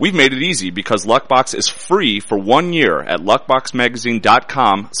Luckbox. We've made it easy because Luckbox is free for 1 year at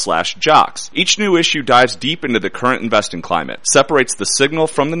luckboxmagazine.com/jocks. Each new issue dives deep into the current investing climate, separates the signal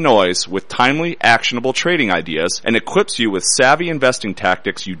from the noise with timely, actionable trading ideas, and equips you with savvy investing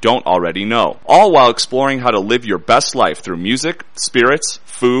tactics you don't already know, all while exploring how to live your best life through music, spirits,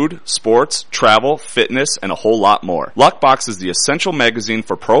 food, sports, travel, fitness, and a whole lot more. Luckbox is the essential magazine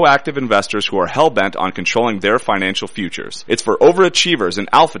for proactive investors who are hell-bent on controlling their financial futures. It's for overachievers and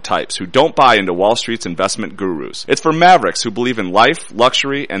alpha types who don't buy into Wall Street's investment gurus. It's for mavericks who believe in life,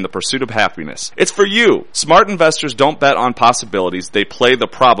 luxury, and the pursuit of happiness. It's for you. Smart investors don't bet on possibilities, they play the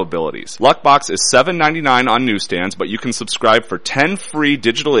probabilities. Luckbox is $7.99 on newsstands, but you can subscribe for 10 free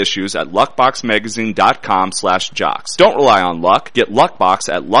digital issues at luckboxmagazine.com/jocks. Don't rely on luck. Get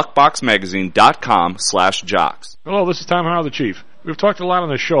Luckbox at luckboxmagazine.com/jocks. Hello, this is Tom Howell, the Chief. We've talked a lot on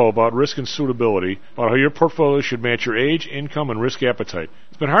the show about risk and suitability, about how your portfolio should match your age, income, and risk appetite.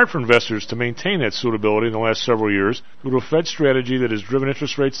 It's been hard for investors to maintain that suitability in the last several years due to a Fed strategy that has driven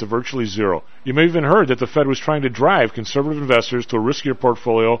interest rates to virtually zero. You may have even heard that the Fed was trying to drive conservative investors to a riskier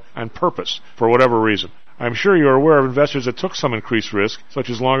portfolio on purpose, for whatever reason. I'm sure you're aware of investors that took some increased risk,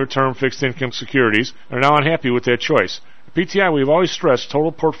 such as longer-term fixed-income securities, and are now unhappy with that choice. At PTI, we've always stressed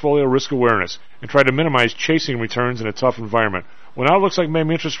total portfolio risk awareness and tried to minimize chasing returns in a tough environment. Well, now it looks like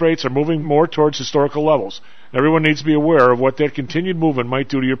maybe interest rates are moving more towards historical levels. Everyone needs to be aware of what that continued movement might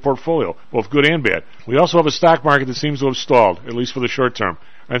do to your portfolio, both good and bad. We also have a stock market that seems to have stalled, at least for the short term.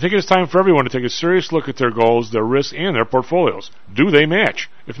 I think it's time for everyone to take a serious look at their goals, their risks, and their portfolios. Do they match?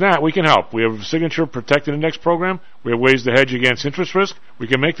 If not, we can help. We have a Signature Protected Index program. We have ways to hedge against interest risk. We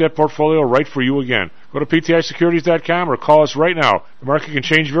can make that portfolio right for you again. Go to PTIsecurities.com or call us right now. The market can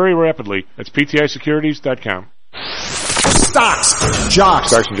change very rapidly. That's PTIsecurities.com. Stocks, jocks,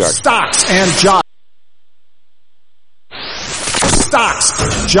 Stocks and jocks. Stocks and jocks. Stocks,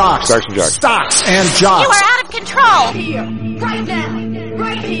 jocks, Stocks and jocks. Stocks and jocks. You are out of control. Here, right now,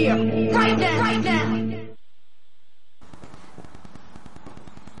 right here, right now, right now.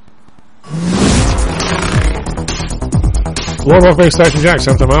 Hello, welcome back to Stacks and Jacks.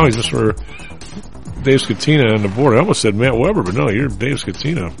 I'm Tom Howell. Just for Dave Scatina on the board. I almost said Matt Weber, but no, you're Dave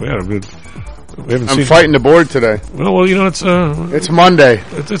Scatina. Man, I'm fighting the board today. Well, you know, it's Monday.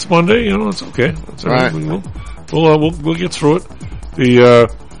 It's Monday. You know, it's okay. It's all right. Right. We'll get through it. The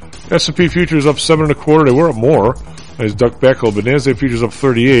S&P futures up 7.25. They were up more. I just ducked back a little bit. NASDAQ futures up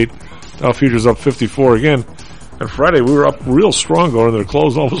 38. Dow futures up 54 again. On Friday, we were up real strong going into the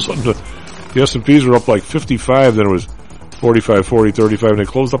close. All of a sudden, the S&Ps were up like 55. Then it was 45, 40, 35, and they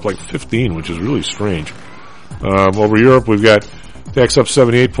closed up like 15, which is really strange. Over Europe, we've got DAX up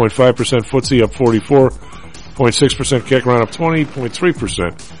 78.5%, FTSE up 44.6%, CAC around up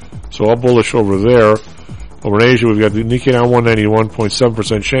 20.3%. So all bullish over there. Over in Asia, we've got the Nikkei down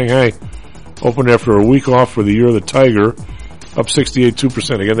 191.7%. Shanghai opened after a week off for the Year of the Tiger, up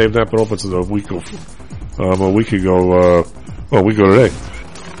 68.2%. Again, they've not been open since a week ago today.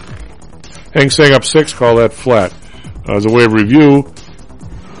 Hang Seng up 6, call that flat. As a way of review,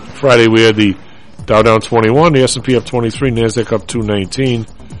 Friday we had the Dow down 21, the S&P up 23, NASDAQ up 219.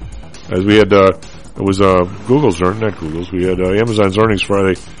 As we had, it was Google's earnings, not Google's. We had Amazon's earnings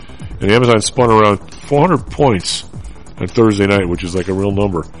Friday, and Amazon spun around 400 points on Thursday night, which is like a real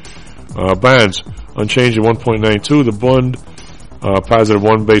number. Bonds unchanged at 1.92. The Bund positive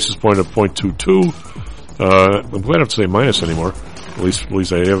 1 basis point of 0.22. I'm glad I don't have to say minus anymore. At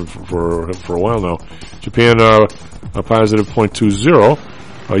least I have for a while now. Japan, a positive 0.20.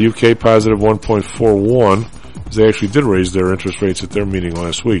 UK positive 1.41. They actually did raise their interest rates at their meeting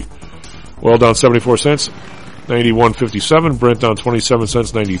last week. Oil down 74 cents, 91.57. Brent down 27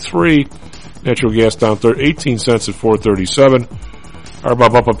 cents, 93. Natural gas down 18 cents at 4.37.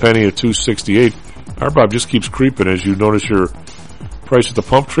 RBOB up a penny at 2.68. RBOB just keeps creeping as you notice your price at the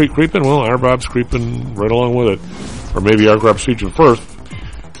pump creeping. Well, RBOB's creeping right along with it. Or maybe RBOB's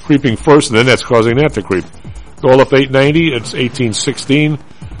creeping first, and then that's causing that to creep. Gold up 8.90, it's 18.16.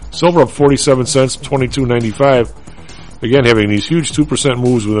 Silver up 47 cents, 22.95. Again, having these huge 2%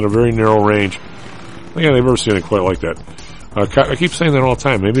 moves within a very narrow range. Again, I've never seen it quite like that. I keep saying that all the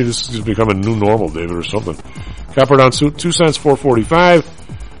time. Maybe this is just becoming a new normal, David, or something. Copper down 2 cents, 4.45.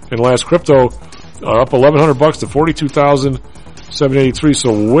 And last crypto up $1,100 to 42,783.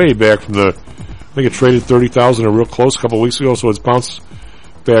 So way back from I think it traded 30,000 or real close a couple of weeks ago. So it's bounced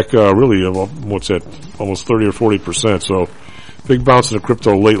back really, what's that, almost 30 or 40%. So big bounce in the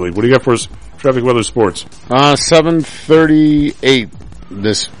crypto lately. What do you got for us? Traffic, weather, sports. 7:38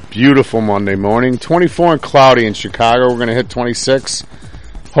 this beautiful Monday morning. 24 and cloudy in Chicago. We're going to hit 26.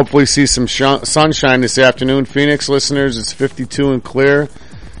 Hopefully see some sunshine this afternoon. Phoenix listeners, it's 52 and clear.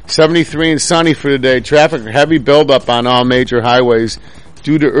 73 and sunny for today. Traffic heavy buildup on all major highways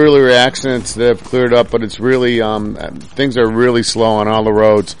due to earlier accidents that have cleared up, but it's really, things are really slow on all the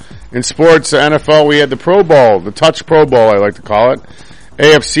roads. In sports, NFL, we had the Pro Bowl, the Touch Pro Bowl, I like to call it.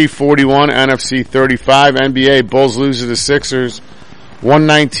 AFC 41, NFC 35. NBA, Bulls lose to the Sixers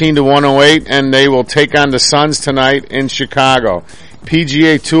 119-108, and they will take on the Suns tonight in Chicago.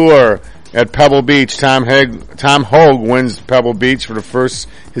 PGA Tour at Pebble Beach. Tom Hogue wins Pebble Beach for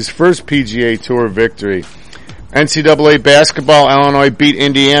his first PGA Tour victory. NCAA basketball, Illinois beat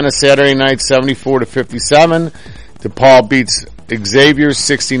Indiana Saturday night 74-57. DePaul beats Xavier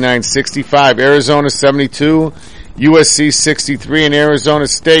 69-65. Arizona 72. USC 63, and Arizona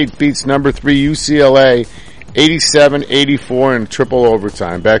State beats number 3 UCLA 87-84 in triple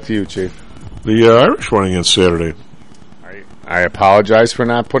overtime. Back to you, Chief. The Irish won against Saturday. I apologize for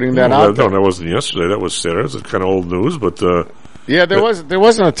not putting that out. No, that wasn't yesterday. That was Saturday. It's kind of old news, but yeah, there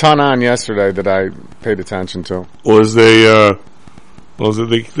wasn't a ton on yesterday that I paid attention to.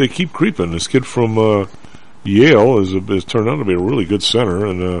 They keep creeping. This kid from Yale has turned out to be a really good center,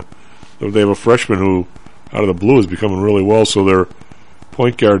 and they have a freshman who, out of the blue, is becoming really well. So their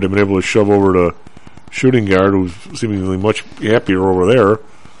point guard they've been able to shove over to shooting guard, who's seemingly much happier over there.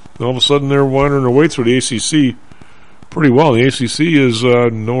 And all of a sudden, they're winding their way through the ACC pretty well. The ACC is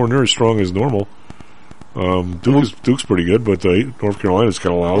nowhere near as strong as normal. Duke's pretty good, but North Carolina's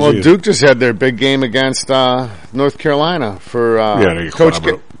kind of lousy. Well, Duke just had their big game against North Carolina for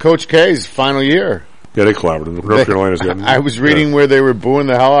Coach K's final year. Yeah, they collaborated. North Carolina's got. I was reading where they were booing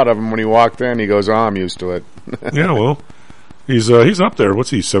the hell out of him when he walked in. He goes, "Oh, I'm used to it." Yeah, well, he's up there. What's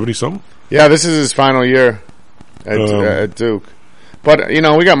he, 70-something? Yeah, this is his final year at Duke. But we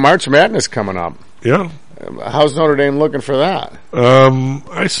got March Madness coming up. Yeah. How's Notre Dame looking for that?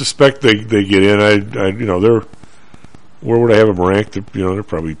 I suspect they get in. They're where would I have them ranked? They're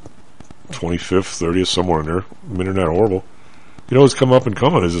probably 25th, 30th, somewhere in there. I mean, they're not horrible. What's come up and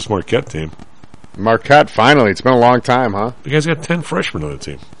coming is this Marquette team. Marquette, finally. It's been a long time, huh? The guy's got 10 freshmen on the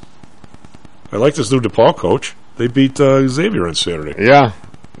team. I like this new DePaul coach. They beat Xavier on Saturday. Yeah,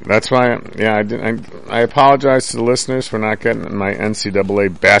 that's why. I apologize to the listeners for not getting my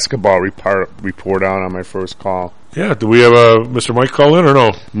NCAA basketball report out on my first call. Yeah, do we have Mr. Mike call in or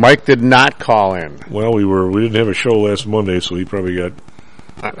no? Mike did not call in. Well, we didn't have a show last Monday, so he probably got.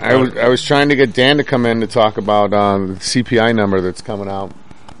 I was trying to get Dan to come in to talk about the CPI number that's coming out.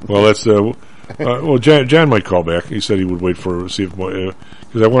 Well, that's John might call back. He said he would wait see if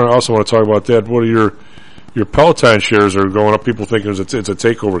because I also want to talk about that. What are your Peloton shares are going up? People think it's a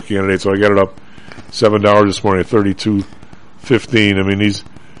takeover candidate, so I got it up $7 this morning at $32.15. I mean these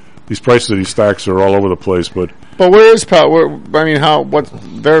prices of these stocks are all over the place, but where is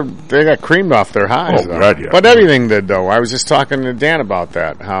they got creamed off their highs. Oh God, yeah. But everything did though. I was just talking to Dan about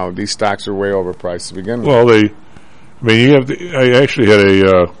that. How these stocks are way overpriced to begin with. Well, I actually had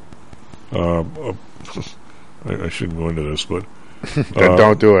I shouldn't go into this, but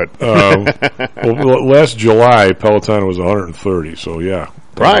don't do it. Last July, Peloton was 130. So yeah,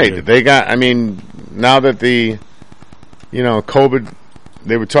 right. They got. I mean, now that the COVID,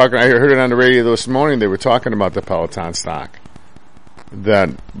 they were talking. I heard it on the radio this morning. They were talking about the Peloton stock that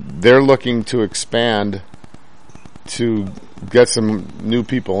they're looking to expand to get some new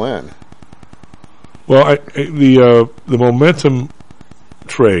people in. Well, the momentum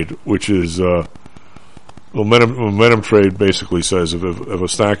trade, which is Momentum trade basically says if a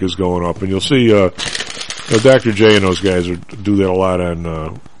stock is going up, and you'll see Dr. J and those guys do that a lot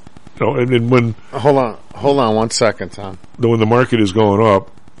on, and when hold on 1 second, Tom. When the market is going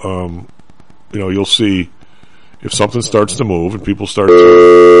up, you'll see if something starts to move and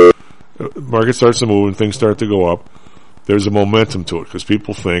market starts to move and things start to go up, there's a momentum to it because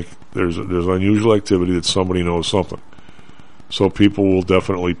people think there's unusual activity that somebody knows something. So people will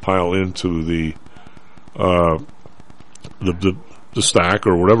definitely pile into the stock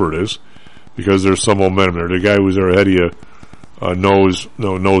or whatever it is because there's some momentum there. The guy who's there ahead of you knows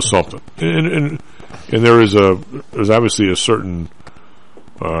something, and there's obviously a certain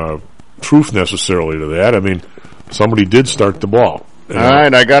truth necessarily to that. I mean, somebody did start the ball. All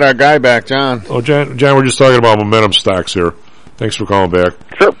right, I got our guy back, John. Oh, John, we're just talking about momentum stocks here. Thanks for calling back.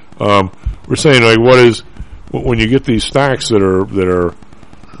 Sure. We're saying when you get these stocks that are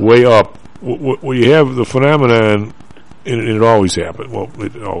way up, what you have the phenomenon, and it always happens. Well,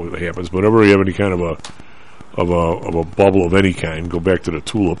 it always happens. But whenever you have any kind of a bubble of any kind, go back to the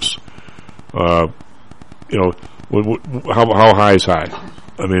tulips. How high is high?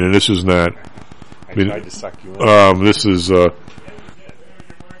 I mean, and this is not. I tried to suck you in. This is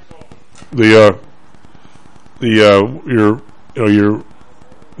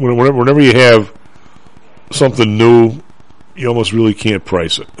whenever you have something new, you almost really can't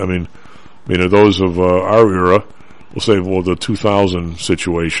price it. I mean, those of our era, we'll say, the 2000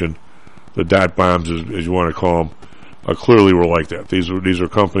 situation, the dot bombs, as you want to call them, clearly were like that. These are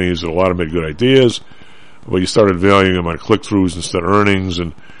companies that a lot of them had good ideas, but you started valuing them on click-throughs instead of earnings,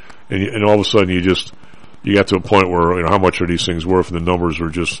 and all of a sudden you got to a point where how much are these things worth, and the numbers were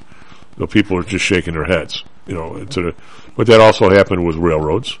just people are just shaking their heads. But that also happened with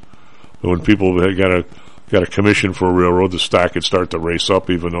railroads. When people got a commission for a railroad, the stock could start to race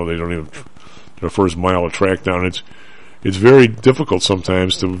up, even though they don't even their first mile of track down. It's very difficult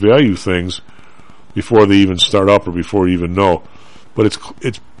sometimes to value things before they even start up or before you even know. But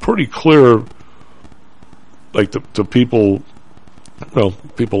it's pretty clear, like to people. Well,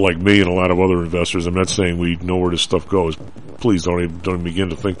 people like me and a lot of other investors. I'm not saying we know where this stuff goes. Please don't even begin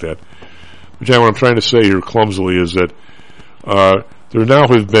to think that. But John, what I'm trying to say here clumsily is that there now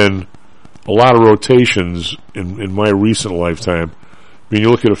have been a lot of rotations in my recent lifetime. I mean,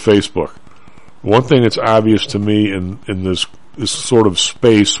 you look at a Facebook. One thing that's obvious to me in this sort of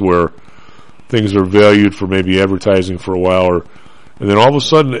space where things are valued for maybe advertising for a while, and then all of a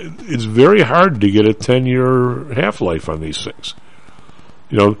sudden it's very hard to get a 10-year half-life on these things.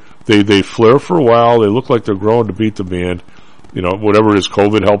 They flare for a while. They look like they're growing to beat the band. Whatever it is,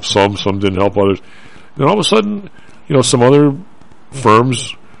 COVID helped some didn't help others. Then all of a sudden, some other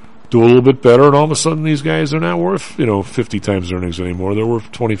firms do a little bit better, and all of a sudden these guys are not worth, 50 times earnings anymore. They're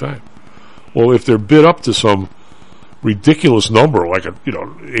worth 25. Well, if they're bid up to some ridiculous number, like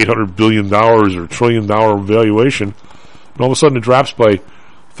 $800 billion or $1 trillion valuation, and all of a sudden it drops by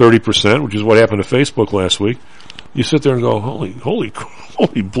 30%, which is what happened to Facebook last week, you sit there and go, holy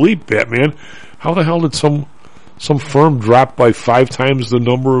bleep, Batman! How the hell did some firm drop by 5 times the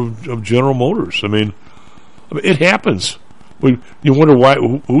number of General Motors? I mean, it happens. You wonder why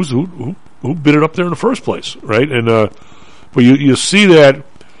who bid it up there in the first place, right? And but you see that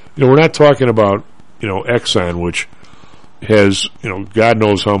we're not talking about Exxon, which has God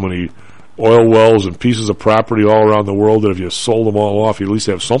knows how many oil wells and pieces of property all around the world that if you sold them all off, you at least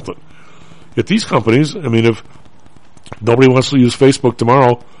have something. Yet these companies, I mean, if nobody wants to use Facebook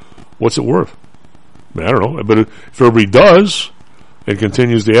tomorrow, what's it worth? I mean, I don't know. But if everybody does and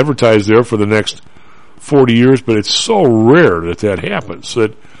continues to advertise there for the next 40 years, but it's so rare that happens,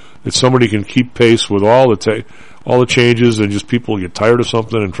 that somebody can keep pace with all the changes and just people get tired of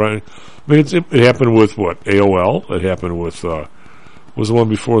something and try. I mean, it happened with what? AOL. It happened with what was the one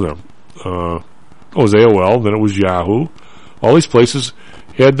before them? It was AOL. Then it was Yahoo. All these places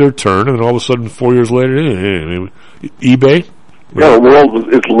had their turn, and then all of a sudden, 4 years later, eBay. Yeah, the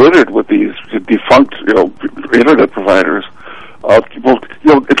world is littered with these defunct, internet providers. At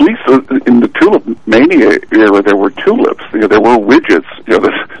least in the tulip mania era, there were tulips. There were widgets,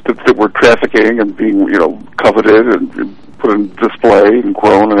 that were trafficking and being, coveted and put in display and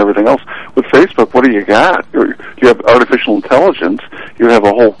grown and everything else. With Facebook, what do you got? You have artificial intelligence. You have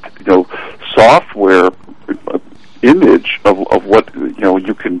a whole, software image of what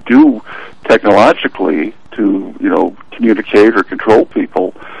you can do technologically to communicate or control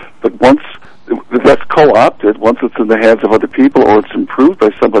people. But once that's co-opted, once it's in the hands of other people or it's improved by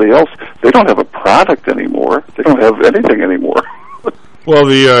somebody else, they don't have a product anymore. They don't have anything anymore. Well,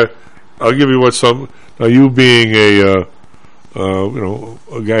 I'll give you you being a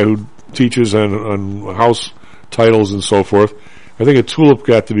guy who teaches on house titles and so forth. I think a tulip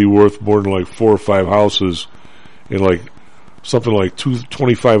got to be worth more than like 4 or 5 houses in like something like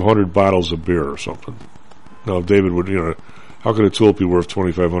 2,500 bottles of beer or something. Now, David would, how could a tulip be worth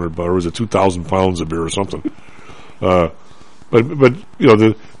 2,500 bottles? Or was it 2,000 pounds of beer or something? But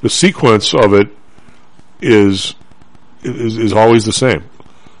the sequence of it is always the same.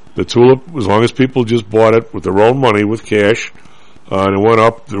 The tulip, as long as people just bought it with their own money, with cash, and it went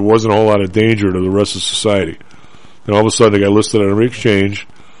up, there wasn't a whole lot of danger to the rest of society. And all of a sudden, they got listed on every exchange.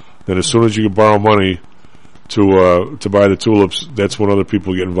 Then, as soon as you could borrow money to buy the tulips, that's when other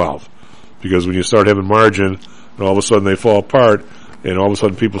people get involved. Because when you start having margin, and all of a sudden they fall apart, and all of a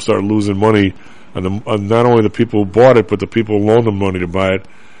sudden people start losing money on not only the people who bought it, but the people who loaned them money to buy it.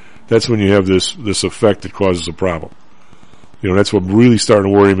 That's when you have this effect that causes a problem. That's what really started to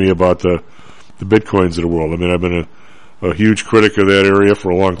worry me about the Bitcoins of the world. I mean, I've been a huge critic of that area for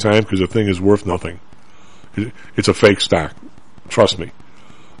a long time because the thing is worth nothing. It's a fake stock. Trust me.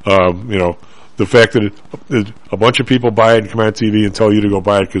 The fact that a bunch of people buy it and come on TV and tell you to go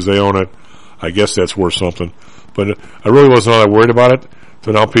buy it because they own it, I guess that's worth something. But I really wasn't all that worried about it.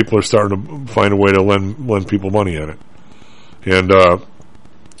 So now people are starting to find a way to lend people money on it. And,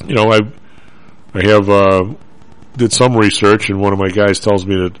 I have did some research, and one of my guys tells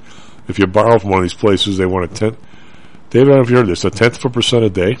me that if you borrow from one of these places, they want a tenth. David, I don't know if you heard this, 1/10% a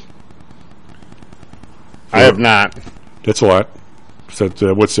day. I have not. That's a lot.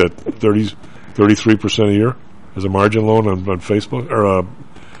 That, what's that? 33% a year as a margin loan on Facebook, or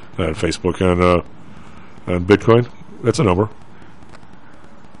not on Facebook, on Bitcoin. That's a number.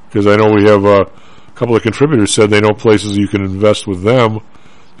 Because I know we have a couple of contributors said they know places you can invest with them,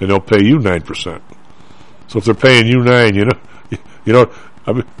 and they'll pay you 9%. So if they're paying you 9%,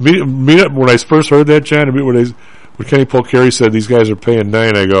 I mean, when I first heard that, John, when Kenny Polcari said these guys are paying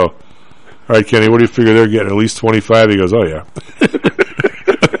 9%, I go, all right, Kenny, what do you figure they're getting? At least 25%? He goes, oh yeah.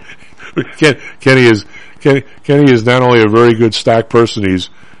 Kenny is not only a very good stock person, he's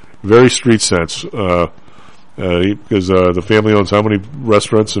very street sense. Because the family owns how many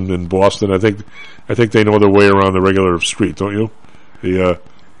restaurants in Boston? I think they know their way around the regular street, don't you? Yeah.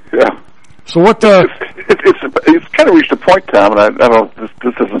 So what? It's kind of reached a point, Tom, and I don't. This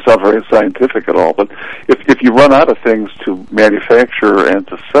doesn't sound very scientific at all. But if you run out of things to manufacture and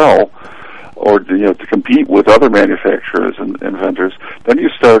to sell, or to compete with other manufacturers and vendors, then you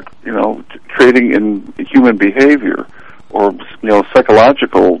start trading in human behavior or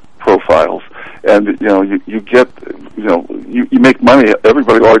psychological profiles, and you get you make money.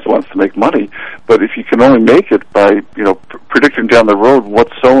 Everybody always wants to make money, but if you can only make it by predicting down the road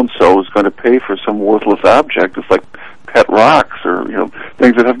what so and so is going to pay for some worthless object, it's like pet rocks or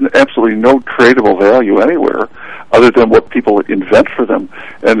things that have absolutely no tradable value anywhere other than what people invent for them.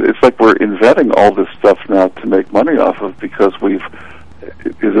 And it's like we're inventing all this stuff now to make money off of because we've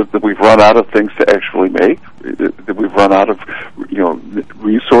run out of things to actually make? That we've run out of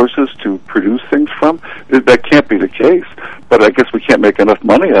resources to produce things from? That can't be the case. But I guess we can't make enough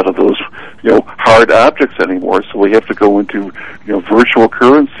money out of those hard objects anymore. So we have to go into virtual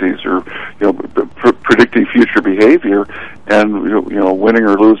currencies or predicting future behavior and winning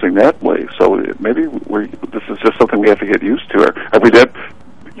or losing that way. So maybe this is just something we have to get used to. Are we that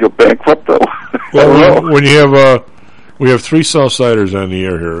bankrupt though? Well, when you have we have 3 Southsiders on the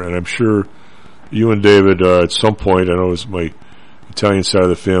air here, and I'm sure you and David at some point, I know it's my Italian side of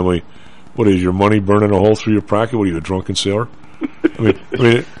the family, what is your money burning a hole through your pocket? What are you, a drunken sailor? I mean,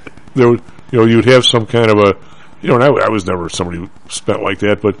 there you'd have some kind of a, and I was never somebody who spent like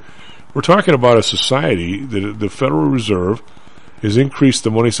that, but we're talking about a society that the Federal Reserve has increased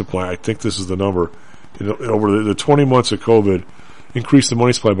the money supply. I think this is the number. Over the 20 months of COVID, increased the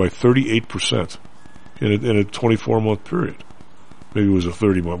money supply by 38%. In a 24-month period. Maybe it was a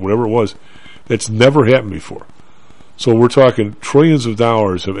 30-month, whatever it was. That's never happened before. So we're talking trillions of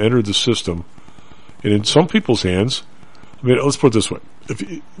dollars have entered the system, and in some people's hands, let's put it this way.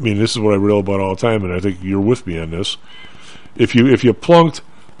 This is what I read about all the time, and I think you're with me on this. If you plunked,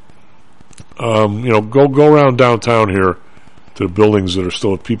 go around downtown here to the buildings that are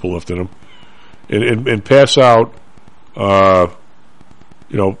still have people lifting them, and pass out,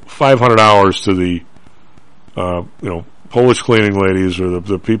 $500 to the Polish cleaning ladies or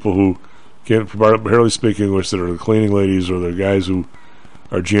the people who can't barely speak English that are the cleaning ladies or the guys who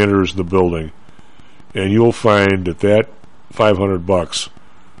are janitors in the building, and you'll find that $500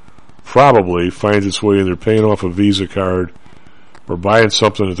 probably finds its way in there paying off a Visa card or buying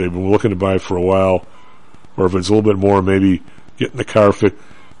something that they've been looking to buy for a while, or if it's a little bit more, maybe getting the car fit.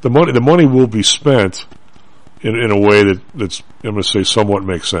 The money will be spent in a way that's I'm going to say somewhat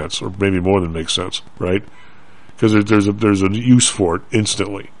makes sense, or maybe more than makes sense, right? Because there's a use for it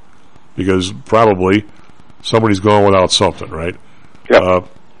instantly, because probably somebody's gone without something, right? Yep.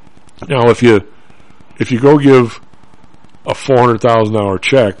 Now, if you go give a $400,000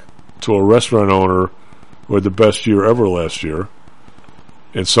 check to a restaurant owner who had the best year ever last year,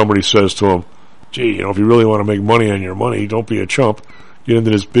 and somebody says to him, "Gee, if you really want to make money on your money, don't be a chump. Get into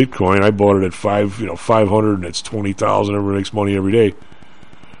this Bitcoin. I bought it at 500, and it's 20,000. Everyone makes money every day."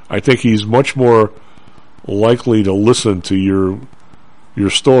 I think he's much more likely to listen to your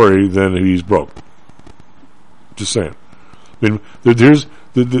story than he's broke. Just saying. I mean,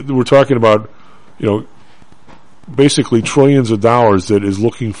 we're talking about, basically trillions of dollars that is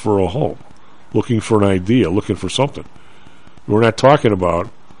looking for a home, looking for an idea, looking for something. We're not talking about.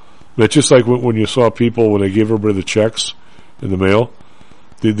 It's just like when you saw people when they gave everybody the checks in the mail.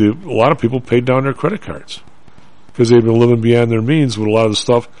 A lot of people paid down their credit cards because they've been living beyond their means with a lot of the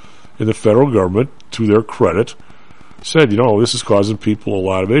stuff in the federal government, to their credit, said, this is causing people a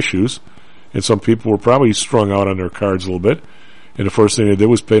lot of issues, and some people were probably strung out on their cards a little bit, and the first thing they did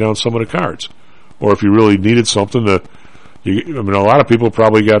was pay down some of the cards. Or if you really needed something, a lot of people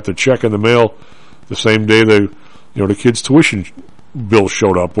probably got the check in the mail the same day the kid's tuition bill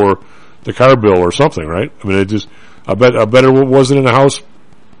showed up, or the car bill or something, right? I mean, I bet it wasn't in the house,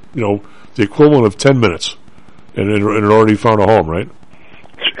 the equivalent of 10 minutes, and it already found a home, right?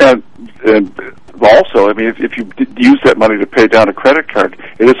 And also, if you use that money to pay down a credit card,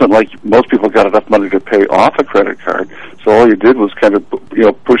 it isn't like most people got enough money to pay off a credit card. So all you did was kind of,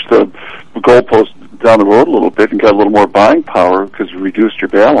 push the goalpost down the road a little bit and got a little more buying power because you reduced your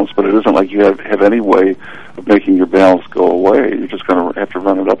balance. But it isn't like you have any way of making your balance go away. You're just going to have to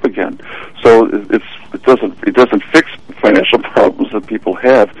run it up again. So it doesn't fix financial problems that people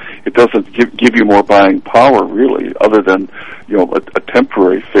have. It doesn't give you more buying power, really, other than a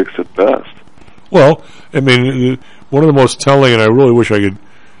temporary fix at best. Well, one of the most telling, and I really wish I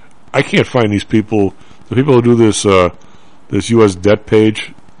can't find these people, the people who do this U.S. debt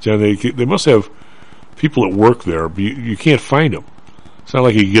page, John, they must have people that work there, but you can't find them. It's not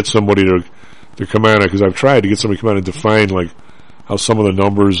like you can get somebody to come on it, because I've tried to get somebody to come on and define how some of the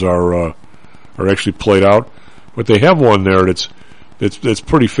numbers are actually played out. But they have one there that's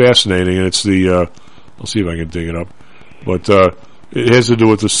pretty fascinating, and it's I'll see if I can dig it up. But it has to do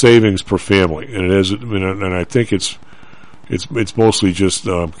with the savings per family, and it has. And I think it's mostly just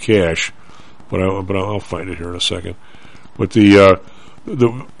cash, but I'll find it here in a second. But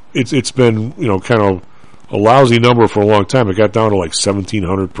it's been kind of a lousy number for a long time. It got down to like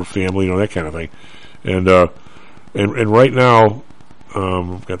 $1,700 per family, that kind of thing. And right now,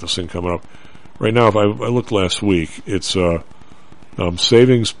 I've got this thing coming up. Right now, if I looked last week, it's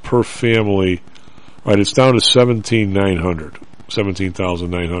savings per family. Right, it's down to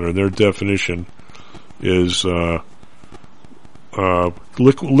 $17,900. Their definition is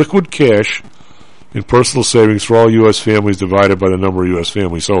liquid cash in personal savings for all U.S. families divided by the number of U.S.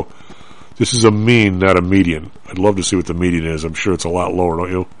 families. So this is a mean, not a median. I'd love to see what the median is. I'm sure it's a lot lower,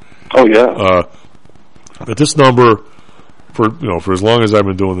 don't you? Oh yeah. But this number, for as long as I've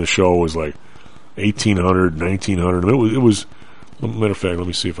been doing this show, was like 1,800, 1,900. It was. Matter of fact, let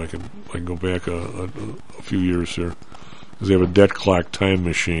me see if I can go back a few years here, because they have a debt clock time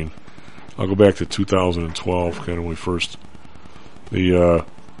machine. I'll go back to 2012, kind of when we first. The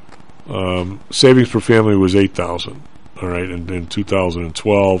savings per family was 8,000. All right, in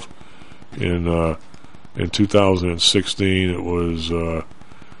 2012, in 2016 it was. I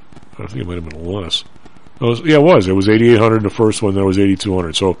think it might have been less. It was 8,800 in the first one. That was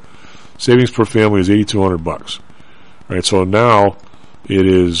 8,200. So savings per family is $8,200. Right, so now it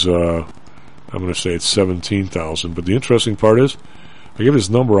is, I'm going to say it's 17,000. But the interesting part is, I gave this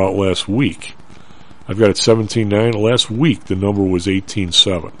number out last week. I've got it 17,900. Last week the number was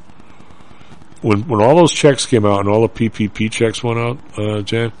 18,700. When all those checks came out and all the PPP checks went out,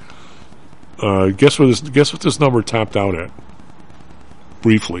 Jan, guess what this number topped out at?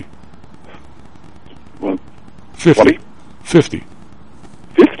 Briefly. What? 50. 50.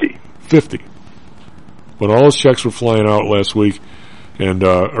 50. 50. When all those checks were flying out last week, and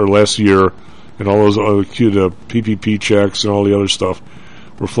or last year, and all those the PPP checks and all the other stuff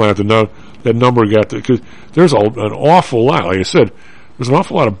were flying out, that number got to, because there's an awful lot. Like I said, there's an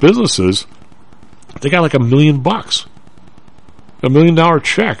awful lot of businesses. They got like $1 million, $1 million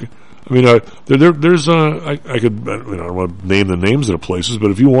check. I mean, there's I could I don't want to name the names of the places,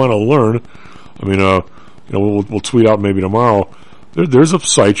 but if you want to learn, I mean, we'll tweet out maybe tomorrow. There's a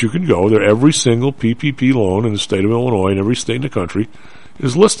site you can go. There, every single PPP loan in the state of Illinois and every state in the country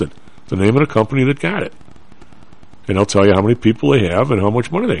is listed. The name of the company that got it. and they'll tell you how many people they have and how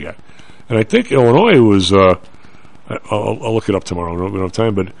much money they got. And I think Illinois was, I'll look it up tomorrow, I don't have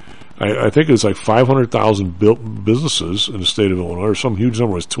time, but I think it was like 500,000 businesses in the state of Illinois, or some huge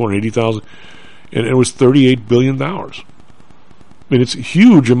number, it was 280,000, and it was $38 billion. I mean, it's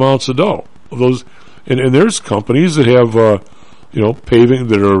huge amounts of dough. Those, and there's companies that have, paving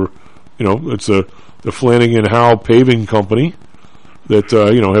that are, it's the Flanagan Howe Paving Company that,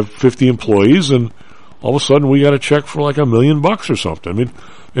 have 50 employees, and all of a sudden we got a check for like $1 million or something. I mean,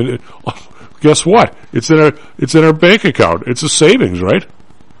 and guess what? It's in our bank account. It's a savings, right?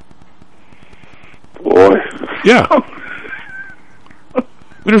 Boy. Yeah. I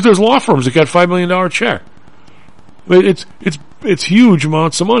mean, there's law firms that got $5 million check. I mean, it's huge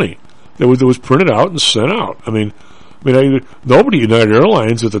amounts of money that was printed out and sent out. I mean, nobody at United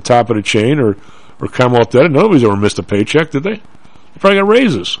Airlines at the top of the chain or Commonwealth Edison, nobody's ever missed a paycheck, did they? They probably got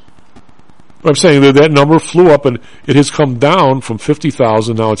raises. But I'm saying that number flew up, and it has come down from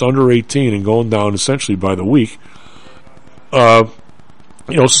 50,000. Now it's under 18 and going down essentially by the week.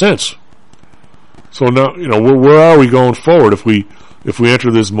 Since. So now, where are we going forward if we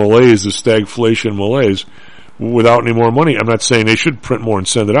enter this malaise, this stagflation malaise, without any more money? I'm not saying they should print more and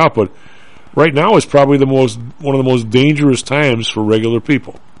send it out, but right now is probably one of the most dangerous times for regular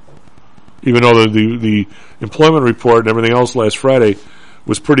people. Even though the employment report and everything else last Friday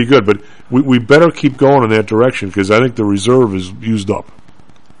was pretty good, but we better keep going in that direction because I think the reserve is used up.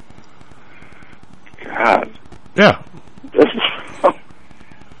 God. Yeah.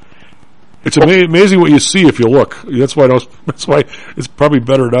 It's amazing what you see if you look. That's why it's probably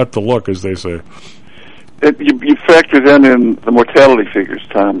better not to look, as they say. You factored in the mortality figures,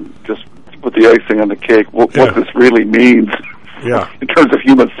 Tom, just to put the icing on the cake, what this really means in terms of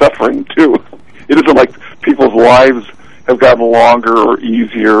human suffering, too. It isn't like people's lives have gotten longer or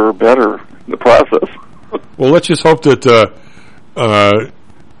easier or better in the process. Well, let's just hope that, I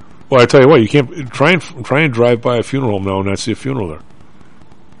tell you what, you can't try and drive by a funeral home now and not see a funeral there.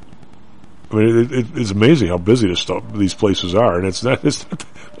 I mean, it's amazing how busy these places are, and it's not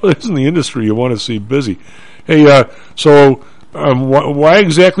in the industry you want to see busy. Hey, why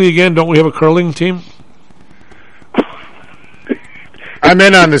exactly again don't we have a curling team? I'm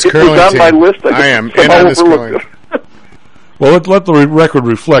in on this curling team. It was on my list. I am in on this curling. Well, let the record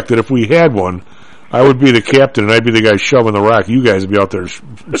reflect that if we had one, I would be the captain and I'd be the guy shoving the rock. You guys would be out there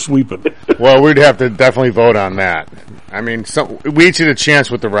sweeping. Well, we'd have to definitely vote on that. I mean, we each had a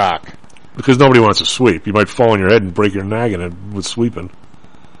chance with the rock. Because nobody wants to sweep. You might fall on your head and break your noggin with sweeping.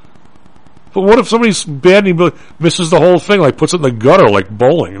 But what if somebody's bad and he misses the whole thing, like puts it in the gutter like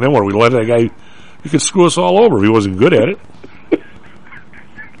bowling? And then what, we let that guy, he could screw us all over if he wasn't good at it.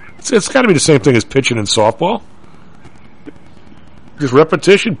 It's got to be the same thing as pitching in softball. Just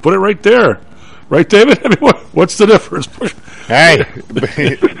repetition, put it right there. Right, David? I mean, what's the difference? Hey. This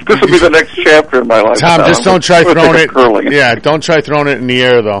will be the next chapter in my life. Tom, just don't try throwing it. Curling. Yeah, don't try throwing it in the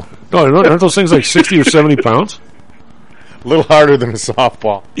air, though. No, aren't those things like 60 or 70 pounds? A little harder than a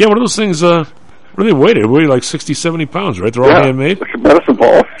softball. Yeah, what are those things, what do they weigh? They weigh like 60, 70 pounds, right? They're all handmade? Like a medicine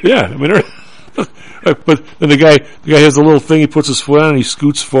ball. Yeah, I mean, but then the guy has the little thing, he puts his foot on and he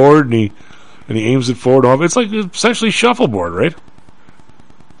scoots forward and he aims it forward off. It's like essentially shuffleboard, right?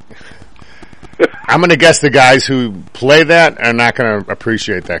 I'm going to guess the guys who play that are not going to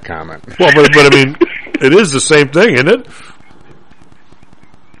appreciate that comment. Well, but I mean, it is the same thing, isn't it?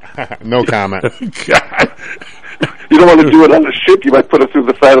 No comment. God. You don't want to do it on the ship. You might put it through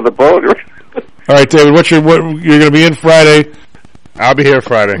the side of the boat. All right, David. You're going to be in Friday? I'll be here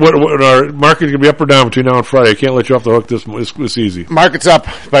Friday. What our market's going to be up or down between now and Friday? I can't let you off the hook this easy. Market's up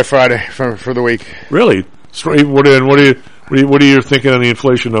by Friday for the week. Really? What are you thinking on the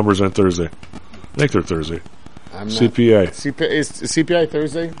inflation numbers on Thursday? I think they're Thursday. CPI. Is CPI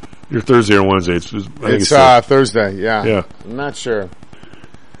Thursday? You're Thursday or Wednesday. It's Thursday. Yeah. Yeah. I'm not sure.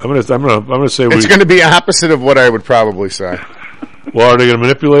 I'm gonna say it's going to be opposite of what I would probably say. Well, are they going to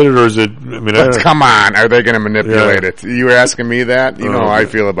manipulate it, or is it? I mean, come on, are they going to manipulate it? You were asking me that. You know how I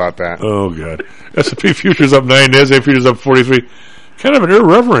feel about that. Oh God, S&P futures up 9, NASDAQ futures up 43. Kind of an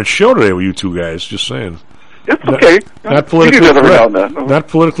irreverent show today with you two guys. Just saying. It's okay. Not politically correct. Not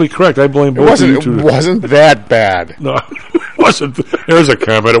politically correct. I blame both of you two. It wasn't that bad. No, it wasn't. There's a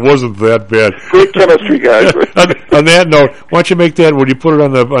comment. It wasn't that bad. Great chemistry, guys. on that note, why don't you make that when you put it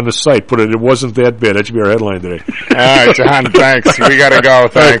on the site? Put it. It wasn't that bad. That should be our headline today. All right, John. Thanks. We got to go.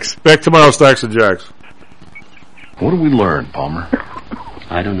 Thanks. Right, back tomorrow, Stocks and Jocks. What did we learn, Palmer?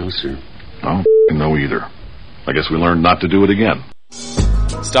 I don't know, sir. I don't know either. I guess we learned not to do it again.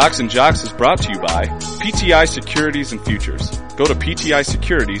 Stocks and Jocks is brought to you by PTI Securities and Futures. Go to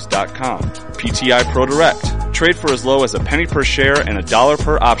PTIsecurities.com. PTI ProDirect. trade for as low as a penny per share and $1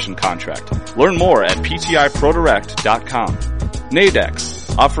 per option contract. Learn more at PTIProdirect.com.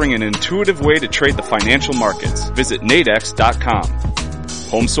 Nadex, offering an intuitive way to trade the financial markets. Visit nadex.com.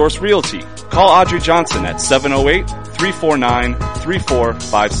 Home Source Realty. Call Audrey Johnson at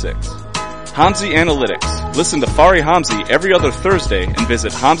 708-349-3456. Hamzy Analytics. Listen to Fari Hamzy every other Thursday and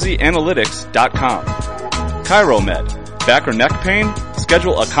visit HamzyAnalytics.com. ChiroMed. Back or neck pain?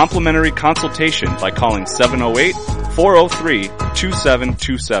 Schedule a complimentary consultation by calling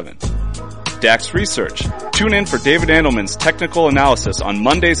 708-403-2727. DAX Research. Tune in for David Andelman's technical analysis on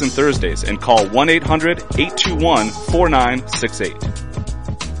Mondays and Thursdays and call 1-800-821-4968.